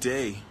end of the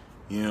day,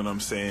 you know what I'm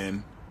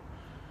saying?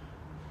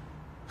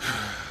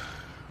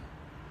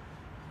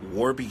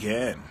 War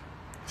began.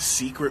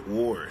 Secret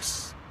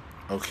wars.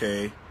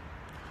 Okay?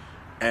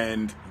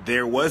 And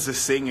there was a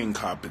singing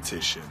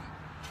competition.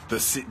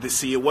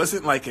 See, it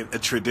wasn't like a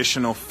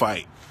traditional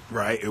fight,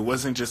 right? It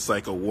wasn't just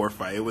like a war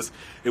fight.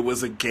 It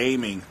was a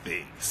gaming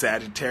thing.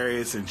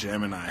 Sagittarius and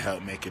Gemini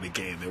helped make it a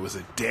game. There was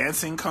a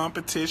dancing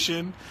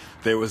competition.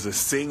 There was a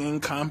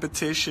singing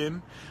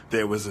competition.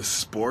 There was a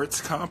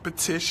sports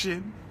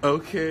competition.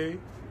 Okay.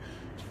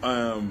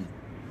 And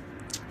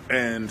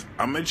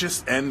I'm going to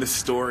just end the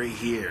story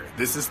here.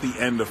 This is the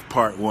end of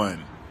part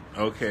 1.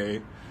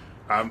 Okay.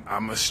 I'm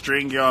going to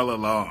string y'all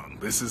along.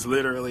 This is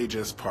literally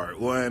just part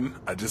 1.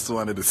 I just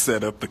wanted to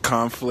set up the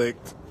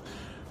conflict.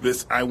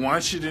 I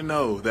want you to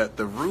know that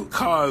the root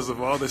cause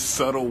of all this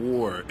subtle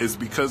war is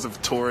because of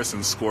Taurus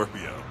and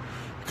Scorpio.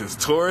 Because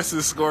Taurus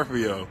and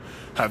Scorpio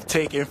have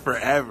taken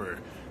forever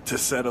to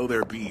settle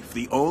their beef.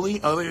 The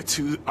only other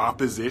two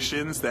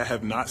oppositions that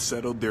have not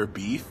settled their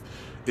beef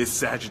is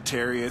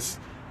Sagittarius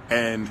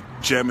and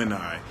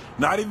Gemini.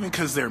 Not even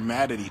because they're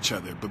mad at each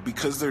other, but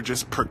because they're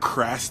just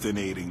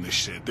procrastinating the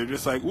shit. They're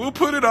just like, we'll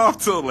put it off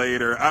till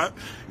later.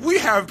 We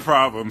have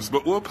problems,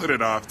 but we'll put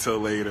it off till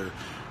later.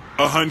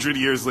 100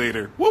 years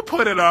later, we'll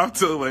put it off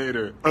till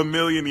later.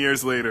 1,000,000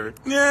 years later,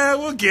 yeah,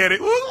 we'll get it.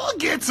 We'll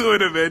get to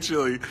it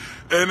eventually.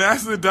 And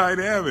that's the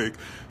dynamic.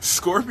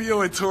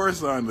 Scorpio and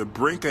Taurus are on the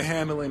brink of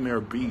handling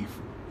their beef.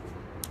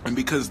 And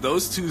because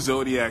those two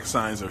zodiac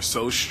signs are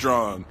so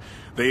strong,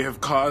 they have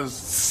caused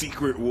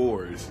secret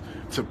wars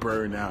to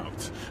burn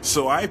out.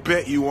 So I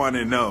bet you want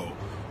to know,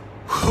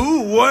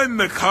 who won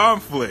the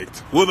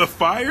conflict? Will the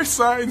fire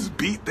signs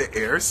beat the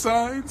air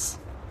signs?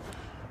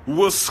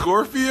 Will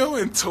Scorpio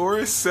and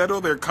Taurus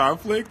settle their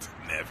conflict?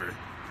 Never.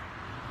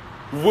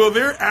 Will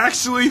there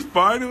actually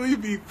finally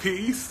be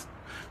peace?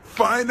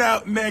 Find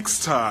out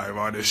next time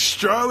on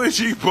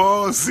Astrology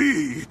Ball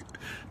Z.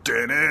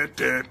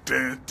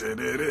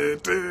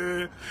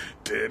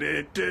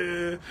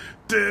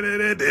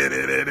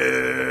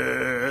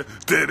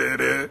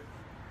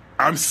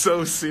 I'm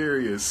so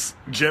serious.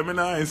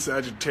 Gemini and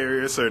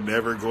Sagittarius are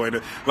never going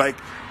to, like,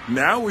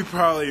 now we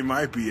probably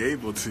might be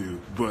able to,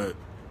 but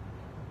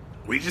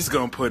we just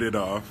gonna put it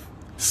off.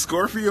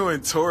 Scorpio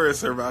and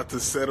Taurus are about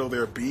to settle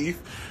their beef,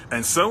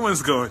 and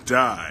someone's gonna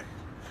die.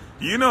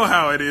 You know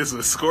how it is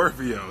with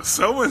Scorpio.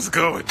 Someone's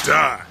gonna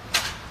die.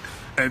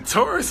 And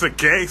Taurus a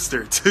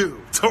gangster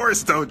too.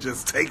 Taurus don't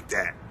just take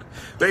that.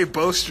 They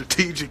both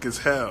strategic as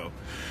hell.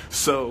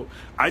 So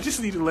I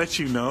just need to let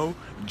you know,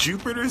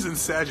 Jupiter's in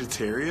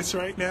Sagittarius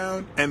right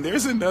now, and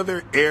there's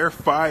another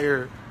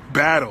air-fire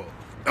battle.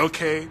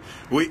 Okay,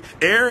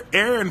 air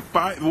and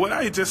fire. What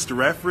I just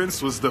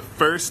referenced was the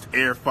first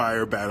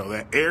air-fire battle.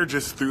 That air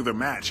just threw the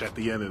match at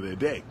the end of the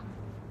day.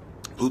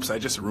 Oops, I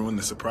just ruined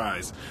the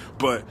surprise.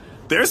 But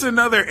there's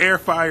another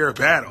air-fire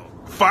battle.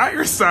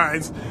 Fire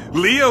signs.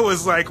 Leo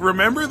was like,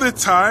 remember the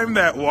time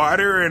that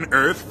water and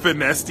earth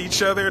finessed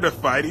each other to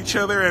fight each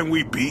other and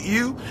we beat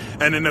you?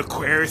 And then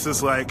Aquarius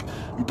is like,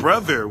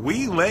 brother,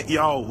 we let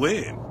y'all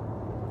win.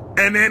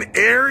 And then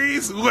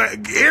Aries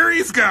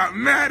got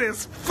mad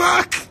as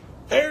fuck.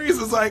 Aries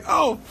was like,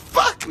 oh,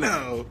 fuck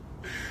no.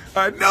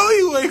 I know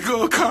you ain't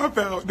gonna cop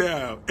out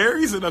now.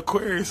 Aries and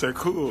Aquarius are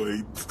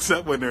cool,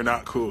 except when they're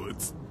not cool.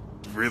 It's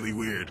really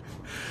weird.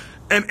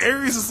 And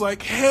Aries is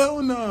like,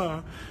 hell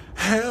nah.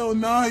 Hell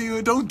nah,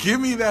 you don't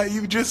give me that.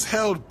 You just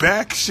held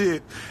back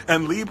shit.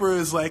 And Libra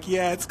is like,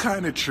 yeah, it's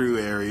kind of true,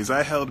 Aries.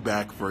 I held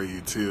back for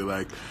you too.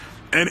 Like,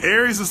 and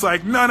Aries is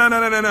like,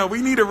 no.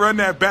 We need to run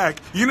that back.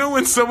 You know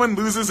when someone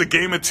loses a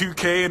game of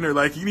 2K and they're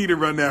like, you need to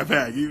run that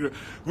back.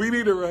 We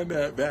need to run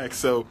that back.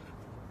 So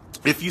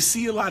if you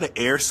see a lot of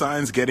air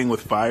signs getting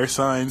with fire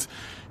signs,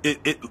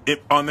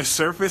 it on the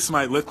surface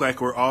might look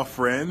like we're all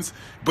friends,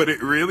 but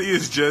it really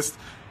is just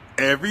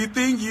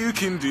everything you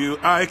can do,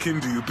 I can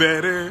do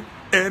better.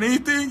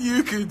 Anything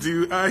you can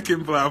do, I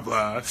can blah,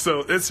 blah.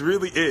 So that's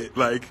really it.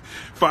 Like,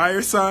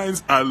 fire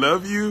signs, I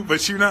love you,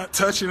 but you're not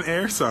touching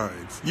air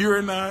signs. You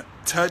are not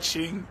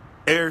touching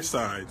air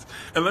signs.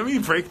 And let me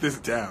break this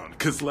down.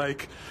 Because,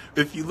 like,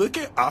 if you look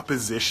at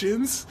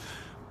oppositions,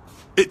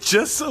 it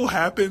just so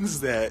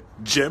happens that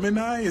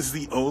Gemini is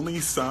the only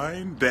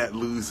sign that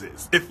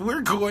loses. If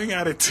we're going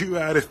at a 2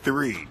 out of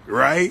 3,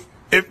 right?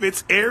 If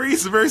it's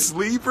Aries versus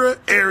Libra,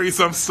 Aries,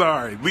 I'm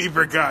sorry.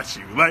 Libra got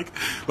you. Like,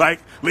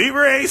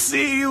 Libra ain't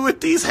seeing you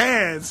with these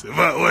hands,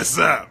 but what's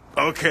up?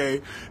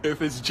 Okay,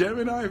 if it's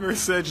Gemini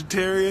versus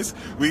Sagittarius,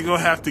 we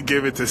gonna have to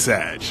give it to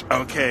Sag.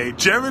 Okay,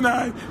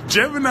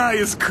 Gemini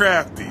is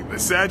crafty,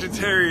 but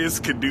Sagittarius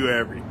can do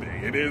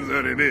everything. It is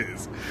what it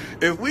is.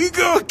 If we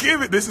go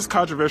give it, this is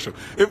controversial.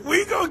 If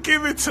we go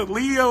give it to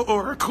Leo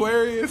or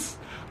Aquarius,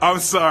 I'm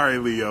sorry,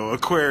 Leo.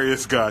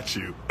 Aquarius got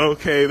you.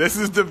 Okay, this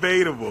is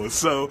debatable.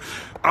 So,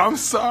 I'm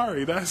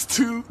sorry. That's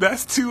two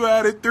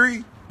out of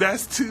 3.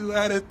 That's 2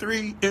 out of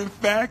 3. In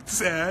fact,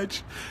 Sag,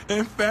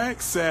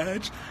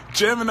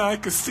 Gemini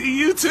can see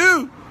you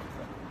too.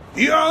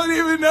 You don't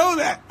even know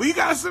that. We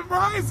got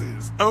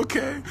surprises.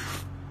 Okay.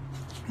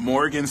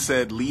 Morgan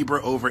said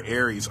Libra over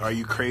Aries. Are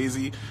you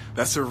crazy?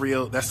 That's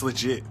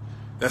legit.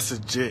 That's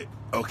legit.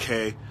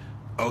 Okay,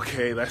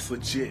 that's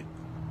legit.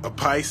 A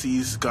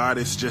Pisces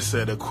goddess just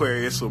said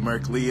Aquarius will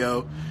murk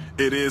Leo.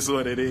 It is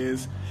what it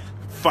is.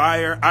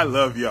 Fire, I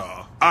love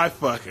y'all. I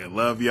fucking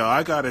love y'all.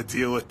 I gotta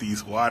deal with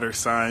these water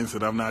signs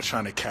that I'm not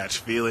trying to catch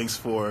feelings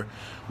for.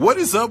 What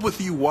is up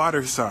with you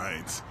water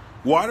signs?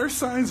 Water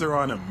signs are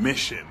on a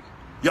mission.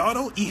 Y'all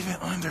don't even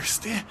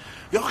understand.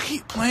 Y'all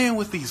keep playing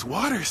with these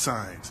water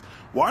signs.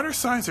 Water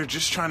signs are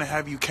just trying to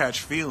have you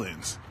catch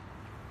feelings.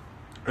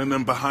 And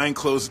then behind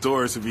closed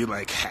doors would be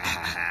like, ha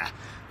ha ha,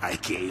 I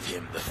gave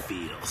him the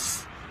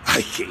feels.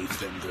 I gave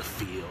them the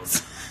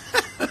feels.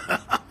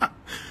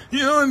 You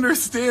don't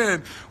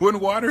understand. When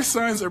water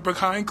signs are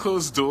behind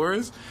closed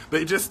doors,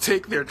 they just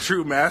take their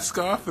true mask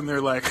off and they're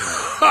like,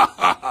 ha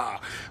ha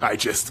ha, I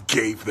just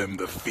gave them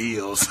the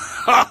feels.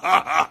 Ha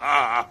ha ha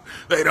ha.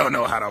 They don't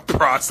know how to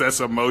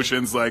process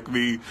emotions like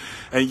me.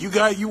 And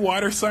you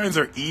water signs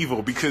are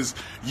evil because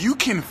you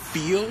can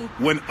feel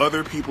when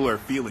other people are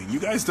feeling. You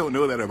guys don't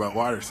know that about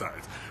water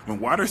signs. When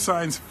water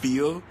signs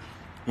feel,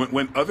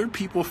 when other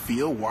people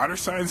feel, water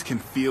signs can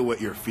feel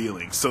what you're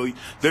feeling. So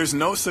there's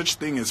no such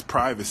thing as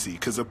privacy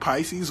because a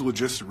Pisces will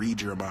just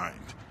read your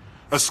mind.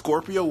 A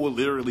Scorpio will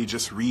literally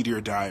just read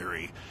your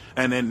diary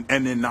and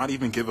then not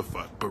even give a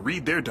fuck. But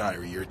read their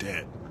diary, you're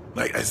dead.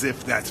 Like, as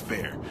if that's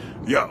fair.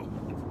 Yo,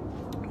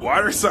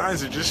 water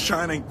signs are just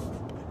trying to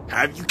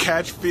have you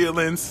catch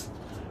feelings.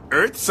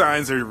 Earth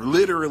signs are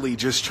literally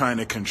just trying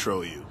to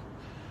control you.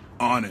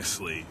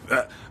 Honestly,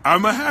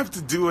 I'm gonna have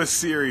to do a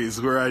series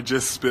where I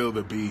just spill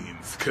the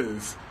beans,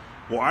 because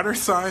water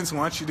signs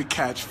want you to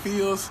catch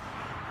feels.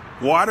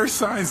 Water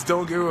signs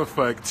don't give a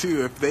fuck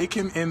too. If they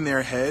can in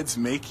their heads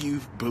make them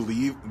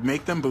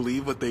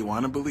believe what they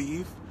want to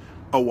believe,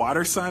 a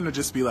water sign will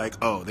just be like,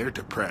 oh, they're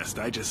depressed.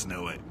 I just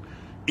know it.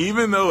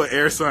 Even though an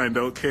air sign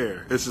don't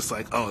care, it's just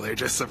like, oh, they're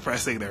just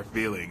suppressing their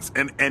feelings.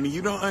 And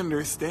you don't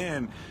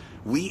understand.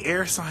 We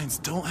air signs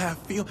don't have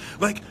feel.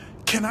 Like,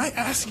 can I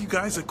ask you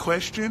guys a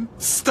question?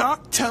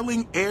 Stop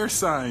telling air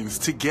signs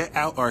to get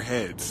out our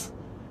heads.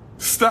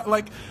 Stop,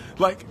 like,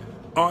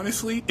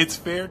 honestly, it's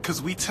fair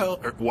because we tell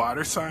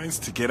water signs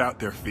to get out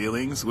their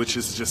feelings, which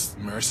is just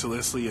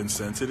mercilessly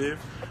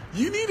insensitive.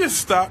 You need to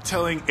stop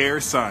telling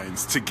air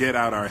signs to get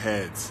out our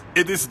heads.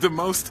 It is the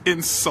most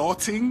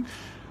insulting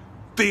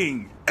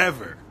thing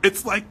ever.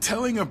 It's like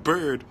telling a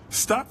bird,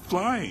 stop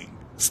flying.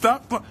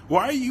 Stop.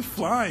 Why are you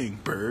flying,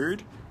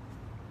 bird?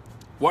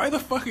 Why the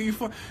fuck are you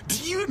flying?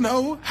 Do you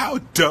know how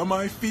dumb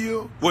I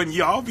feel when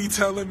y'all be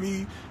telling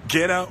me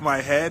get out my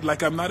head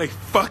like I'm not a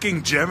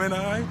fucking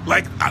Gemini?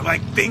 Like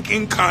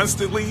thinking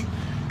constantly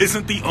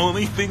isn't the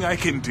only thing I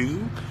can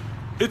do?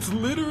 It's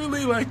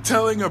literally like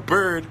telling a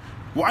bird,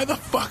 why the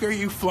fuck are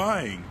you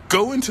flying?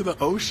 Go into the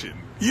ocean.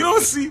 You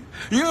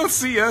don't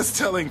see us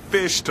telling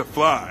fish to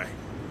fly.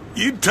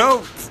 You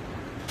don't.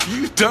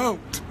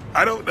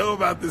 I don't know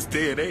about this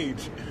day and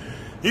age.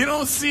 You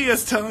don't see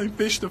us telling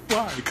fish to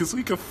fly because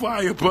we can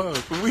fly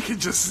above and we can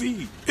just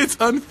see. It's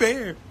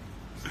unfair.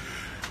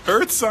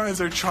 Earth signs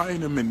are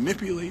trying to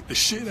manipulate the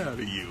shit out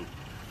of you.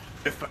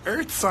 If an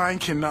earth sign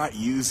cannot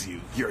use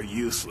you, you're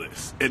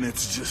useless. And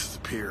it's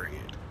just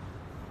period.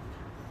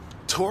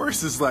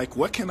 Taurus is like,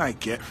 what can I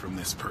get from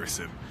this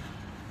person?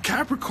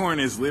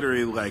 Capricorn is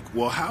literally like,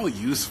 well, how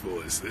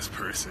useful is this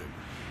person?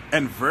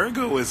 And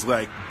Virgo is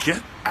like,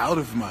 get out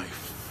of my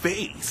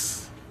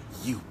face,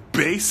 you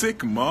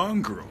basic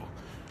mongrel.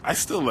 I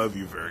still love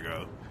you,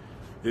 Virgo.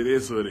 It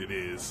is what it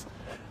is.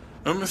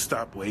 I'm going to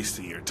stop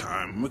wasting your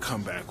time. I'm going to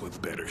come back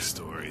with better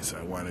stories.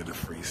 I wanted to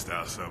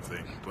freestyle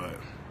something, but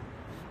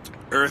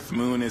Earth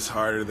Moon is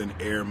harder than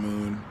Air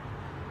Moon.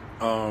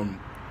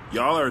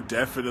 Y'all are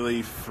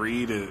definitely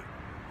free to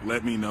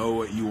let me know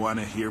what you want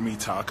to hear me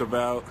talk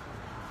about.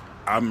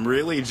 I'm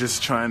really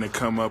just trying to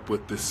come up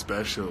with this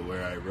special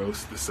where I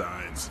roast the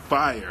signs.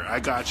 Fire. I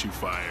got you,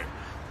 Fire.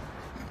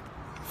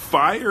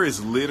 Fire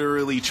is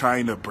literally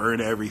trying to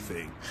burn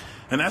everything.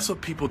 And that's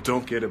what people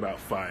don't get about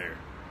fire.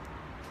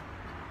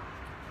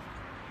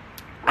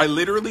 I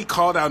literally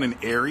called out an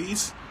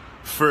Aries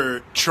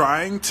for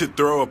trying to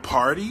throw a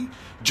party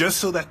just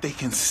so that they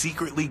can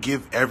secretly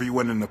give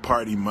everyone in the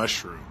party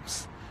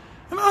mushrooms.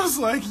 And I was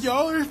like,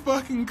 y'all are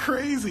fucking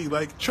crazy.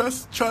 Like,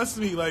 trust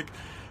me, like,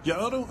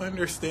 y'all don't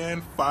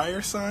understand.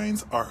 Fire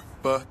signs are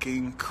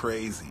fucking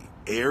crazy.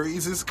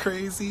 Aries is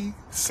crazy.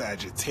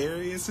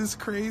 Sagittarius is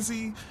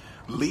crazy.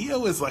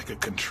 Leo is like a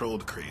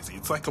controlled crazy.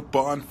 It's like a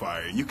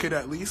bonfire. You could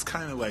at least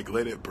kind of like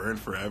let it burn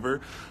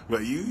forever.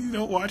 But you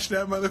don't watch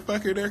that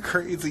motherfucker. They're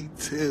crazy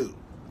too.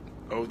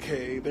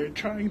 Okay? They're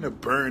trying to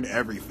burn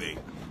everything.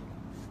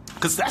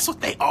 Because that's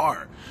what they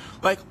are.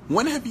 Like,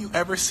 when have you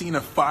ever seen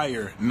a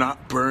fire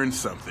not burn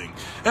something?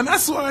 And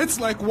that's why it's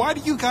like, why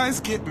do you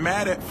guys get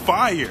mad at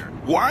fire?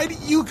 Why do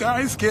you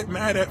guys get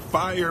mad at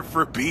fire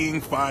for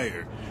being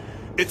fire?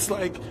 It's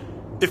like,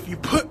 if you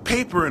put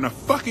paper in a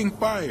fucking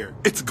fire,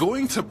 it's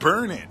going to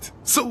burn it.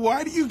 So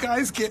why do you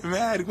guys get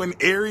mad when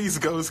Aries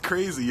goes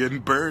crazy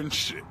and burns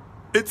shit?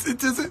 It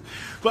doesn't,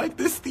 like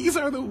this, these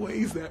are the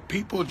ways that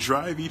people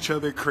drive each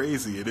other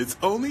crazy, and it's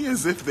only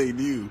as if they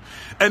knew.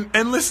 And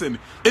listen,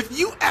 if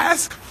you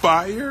ask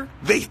fire,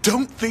 they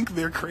don't think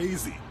they're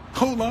crazy.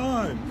 Hold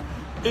on.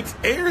 It's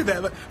air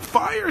that,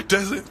 fire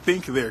doesn't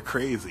think they're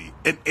crazy.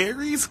 And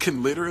Aries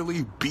can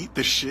literally beat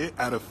the shit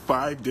out of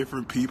 5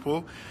 different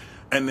people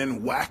and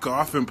then whack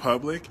off in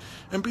public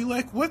and be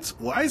like,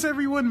 why is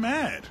everyone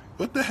mad?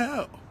 What the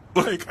hell?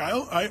 Like,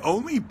 I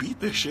only beat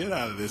the shit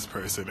out of this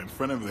person in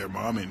front of their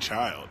mom and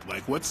child.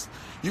 Like,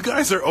 you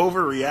guys are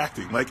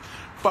overreacting. Like,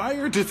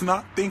 fire does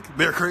not think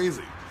they're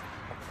crazy.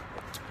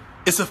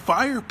 Is a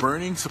fire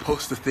burning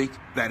supposed to think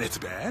that it's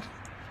bad?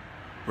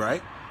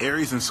 Right?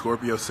 Aries and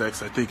Scorpio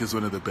sex, I think, is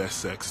one of the best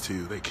sex,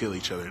 too. They kill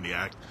each other in the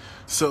act.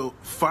 So,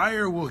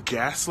 fire will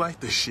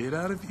gaslight the shit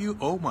out of you?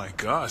 Oh my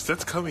gosh,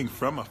 that's coming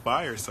from a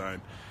fire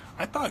sign.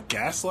 I thought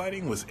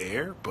gaslighting was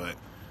air, but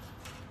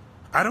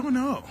I don't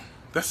know.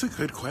 That's a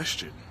good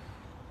question.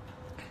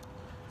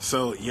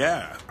 So,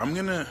 yeah, I'm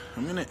gonna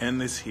end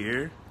this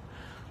here.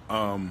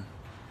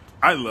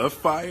 I love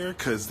fire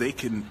because they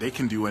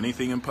can do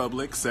anything in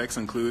public, sex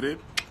included.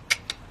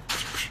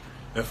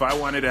 If I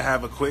wanted to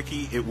have a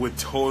quickie, it would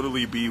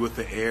totally be with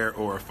the air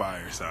or a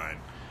fire sign.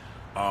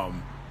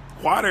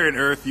 Water and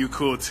earth, you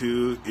cool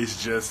too,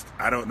 is just,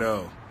 I don't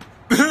know.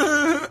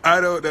 I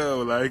don't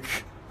know, like,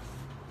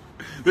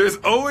 there's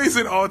always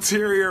an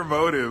ulterior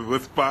motive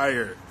with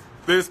fire.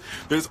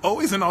 There's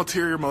always an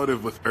ulterior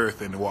motive with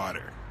earth and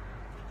water.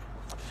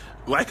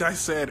 Like I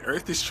said,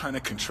 earth is trying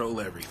to control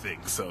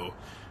everything, so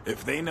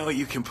if they know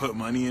you can put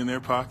money in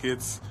their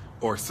pockets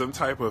or some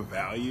type of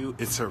value,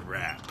 it's a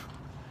wrap.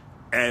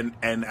 And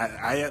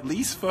I at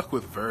least fuck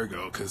with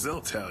Virgo, because they'll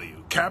tell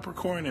you.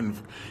 Capricorn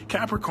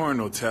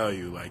will tell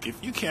you, like,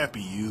 if you can't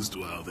be used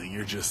well, then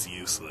you're just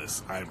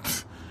useless. I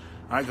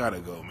gotta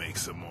go make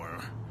some more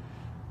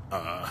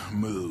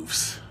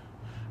moves,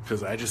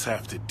 because I just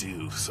have to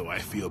do so I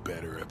feel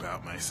better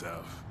about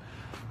myself.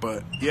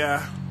 But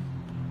yeah,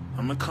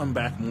 I'm gonna come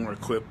back more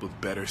equipped with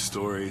better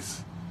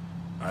stories.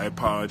 I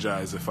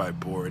apologize if I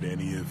bored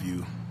any of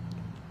you.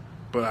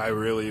 But I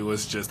really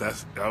was just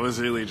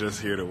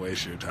here to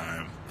waste your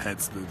time.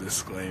 Hence the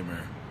disclaimer.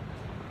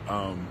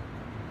 Y'all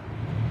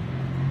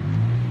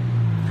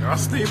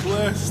stay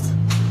blessed.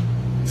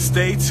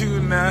 Stay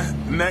tuned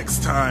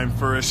next time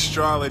for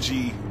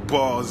Astrology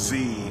Ball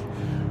Z,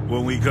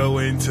 when we go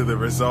into the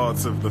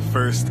results of the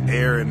first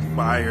air and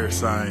fire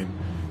sign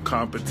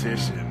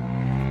competition.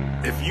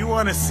 If you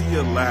want to see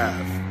a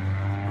laugh,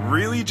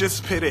 really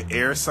just pit an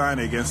air sign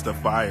against a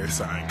fire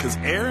sign. Because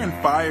air and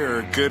fire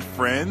are good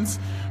friends,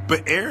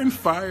 but air and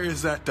fire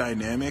is that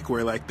dynamic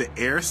where, like, the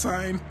air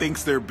sign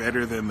thinks they're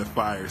better than the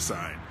fire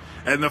sign.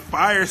 And the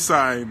fire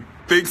sign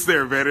thinks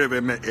they're better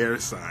than the air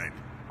sign.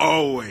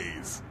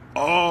 Always.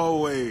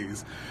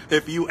 Always.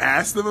 If you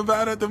ask them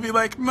about it, they'll be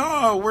like,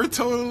 no, we're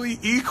totally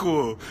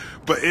equal.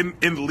 But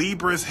in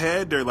Libra's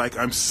head, they're like,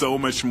 I'm so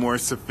much more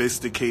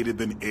sophisticated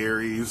than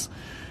Aries.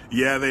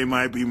 Yeah, they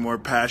might be more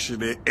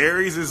passionate.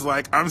 Aries is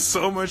like, I'm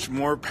so much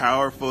more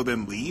powerful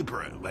than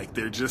Libra. Like,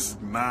 they're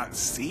just not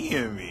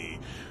seeing me.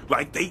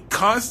 Like, they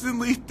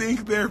constantly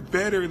think they're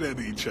better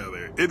than each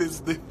other. It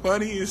is the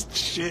funniest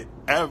shit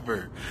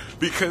ever.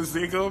 Because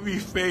they're gonna be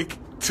fake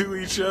to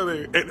each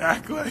other and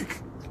act like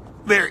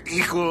they're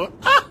equal.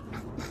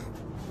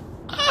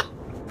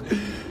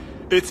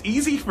 It's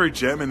easy for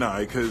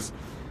Gemini because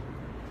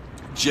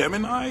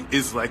Gemini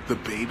is like the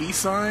baby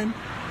sign.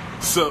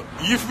 So,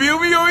 you feel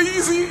me,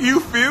 Oeasy? You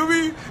feel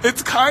me?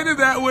 It's kind of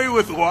that way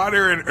with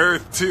water and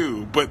earth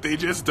too, but they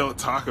just don't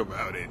talk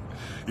about it.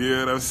 You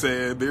know what I'm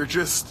saying? They're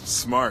just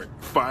smart.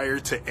 Fire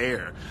to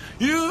air.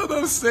 You know what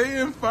I'm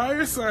saying?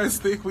 Fire signs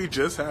think we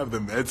just have the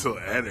mental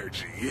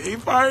energy. Hey,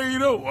 fire, you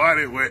don't want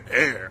it with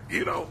air.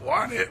 You don't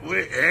want it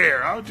with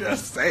air. I'm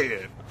just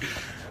saying.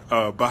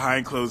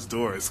 Behind closed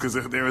doors. Because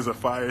if there was a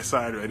fire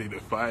sign ready to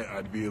fight,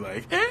 I'd be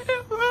like, I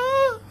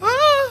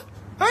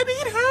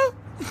need help.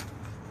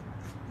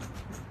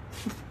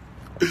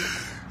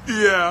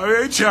 Yeah,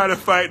 I ain't trying to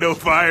fight no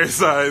fire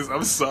signs.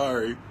 I'm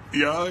sorry.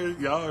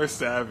 Y'all are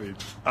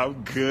savage.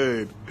 I'm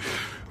good.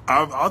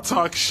 I'll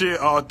talk shit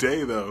all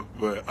day though,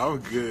 but I'm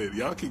good.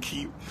 Y'all can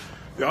keep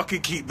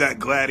that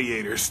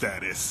gladiator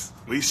status.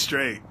 We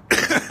straight.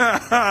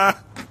 I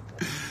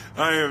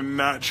am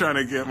not trying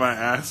to get my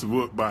ass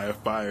whooped by a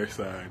fire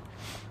sign.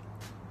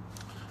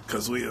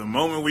 Cause the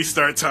moment we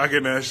start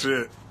talking that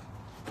shit,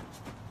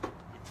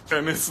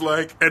 and it's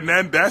like, and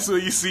then that's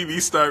when you see me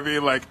start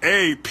being like,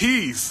 hey,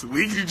 peace.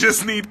 We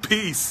just need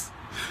peace.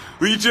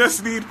 We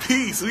just need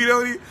peace. We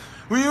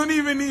don't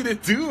even need to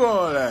do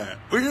all that.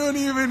 We don't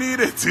even need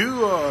to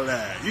do all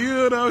that. You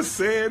know what I'm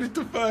saying? What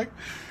the fuck?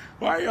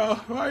 Why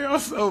y'all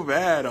so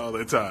bad all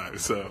the time?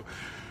 So,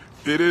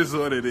 it is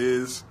what it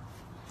is.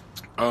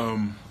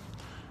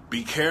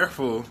 Be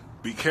careful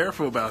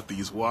about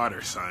these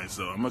water signs,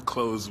 though. I'm gonna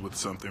close with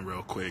something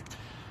real quick.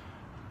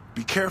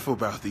 Be careful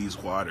about these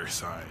water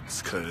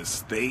signs,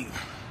 because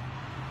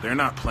they're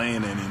not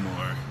playing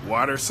anymore.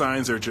 Water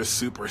signs are just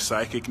super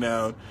psychic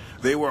now.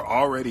 They were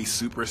already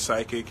super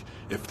psychic.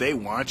 If they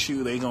want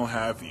you, they gonna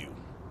have you.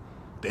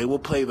 They will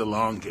play the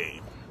long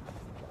game.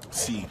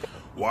 See,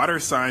 water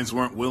signs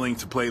weren't willing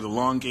to play the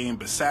long game,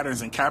 but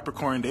Saturn's and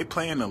Capricorn, they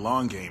playing the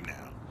long game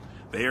now.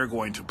 They are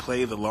going to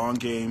play the long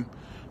game.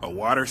 A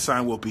water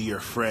sign will be your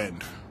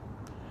friend.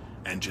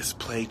 And just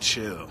play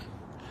chill.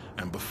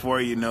 And before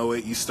you know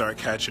it, you start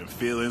catching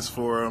feelings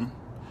for them.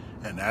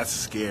 And that's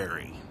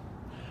scary.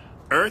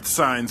 Earth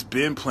signs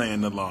been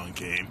playing the long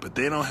game, but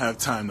they don't have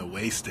time to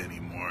waste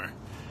anymore.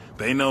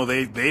 They know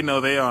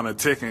they on a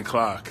ticking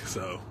clock,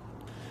 so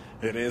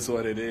it is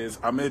what it is.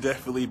 I'm gonna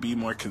definitely be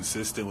more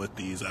consistent with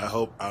these. I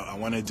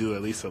want to do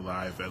at least a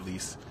live at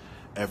least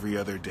every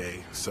other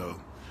day. So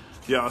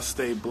y'all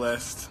stay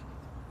blessed.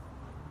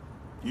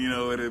 You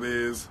know what it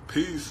is.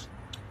 Peace.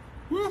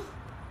 Woo.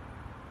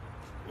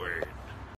 Word.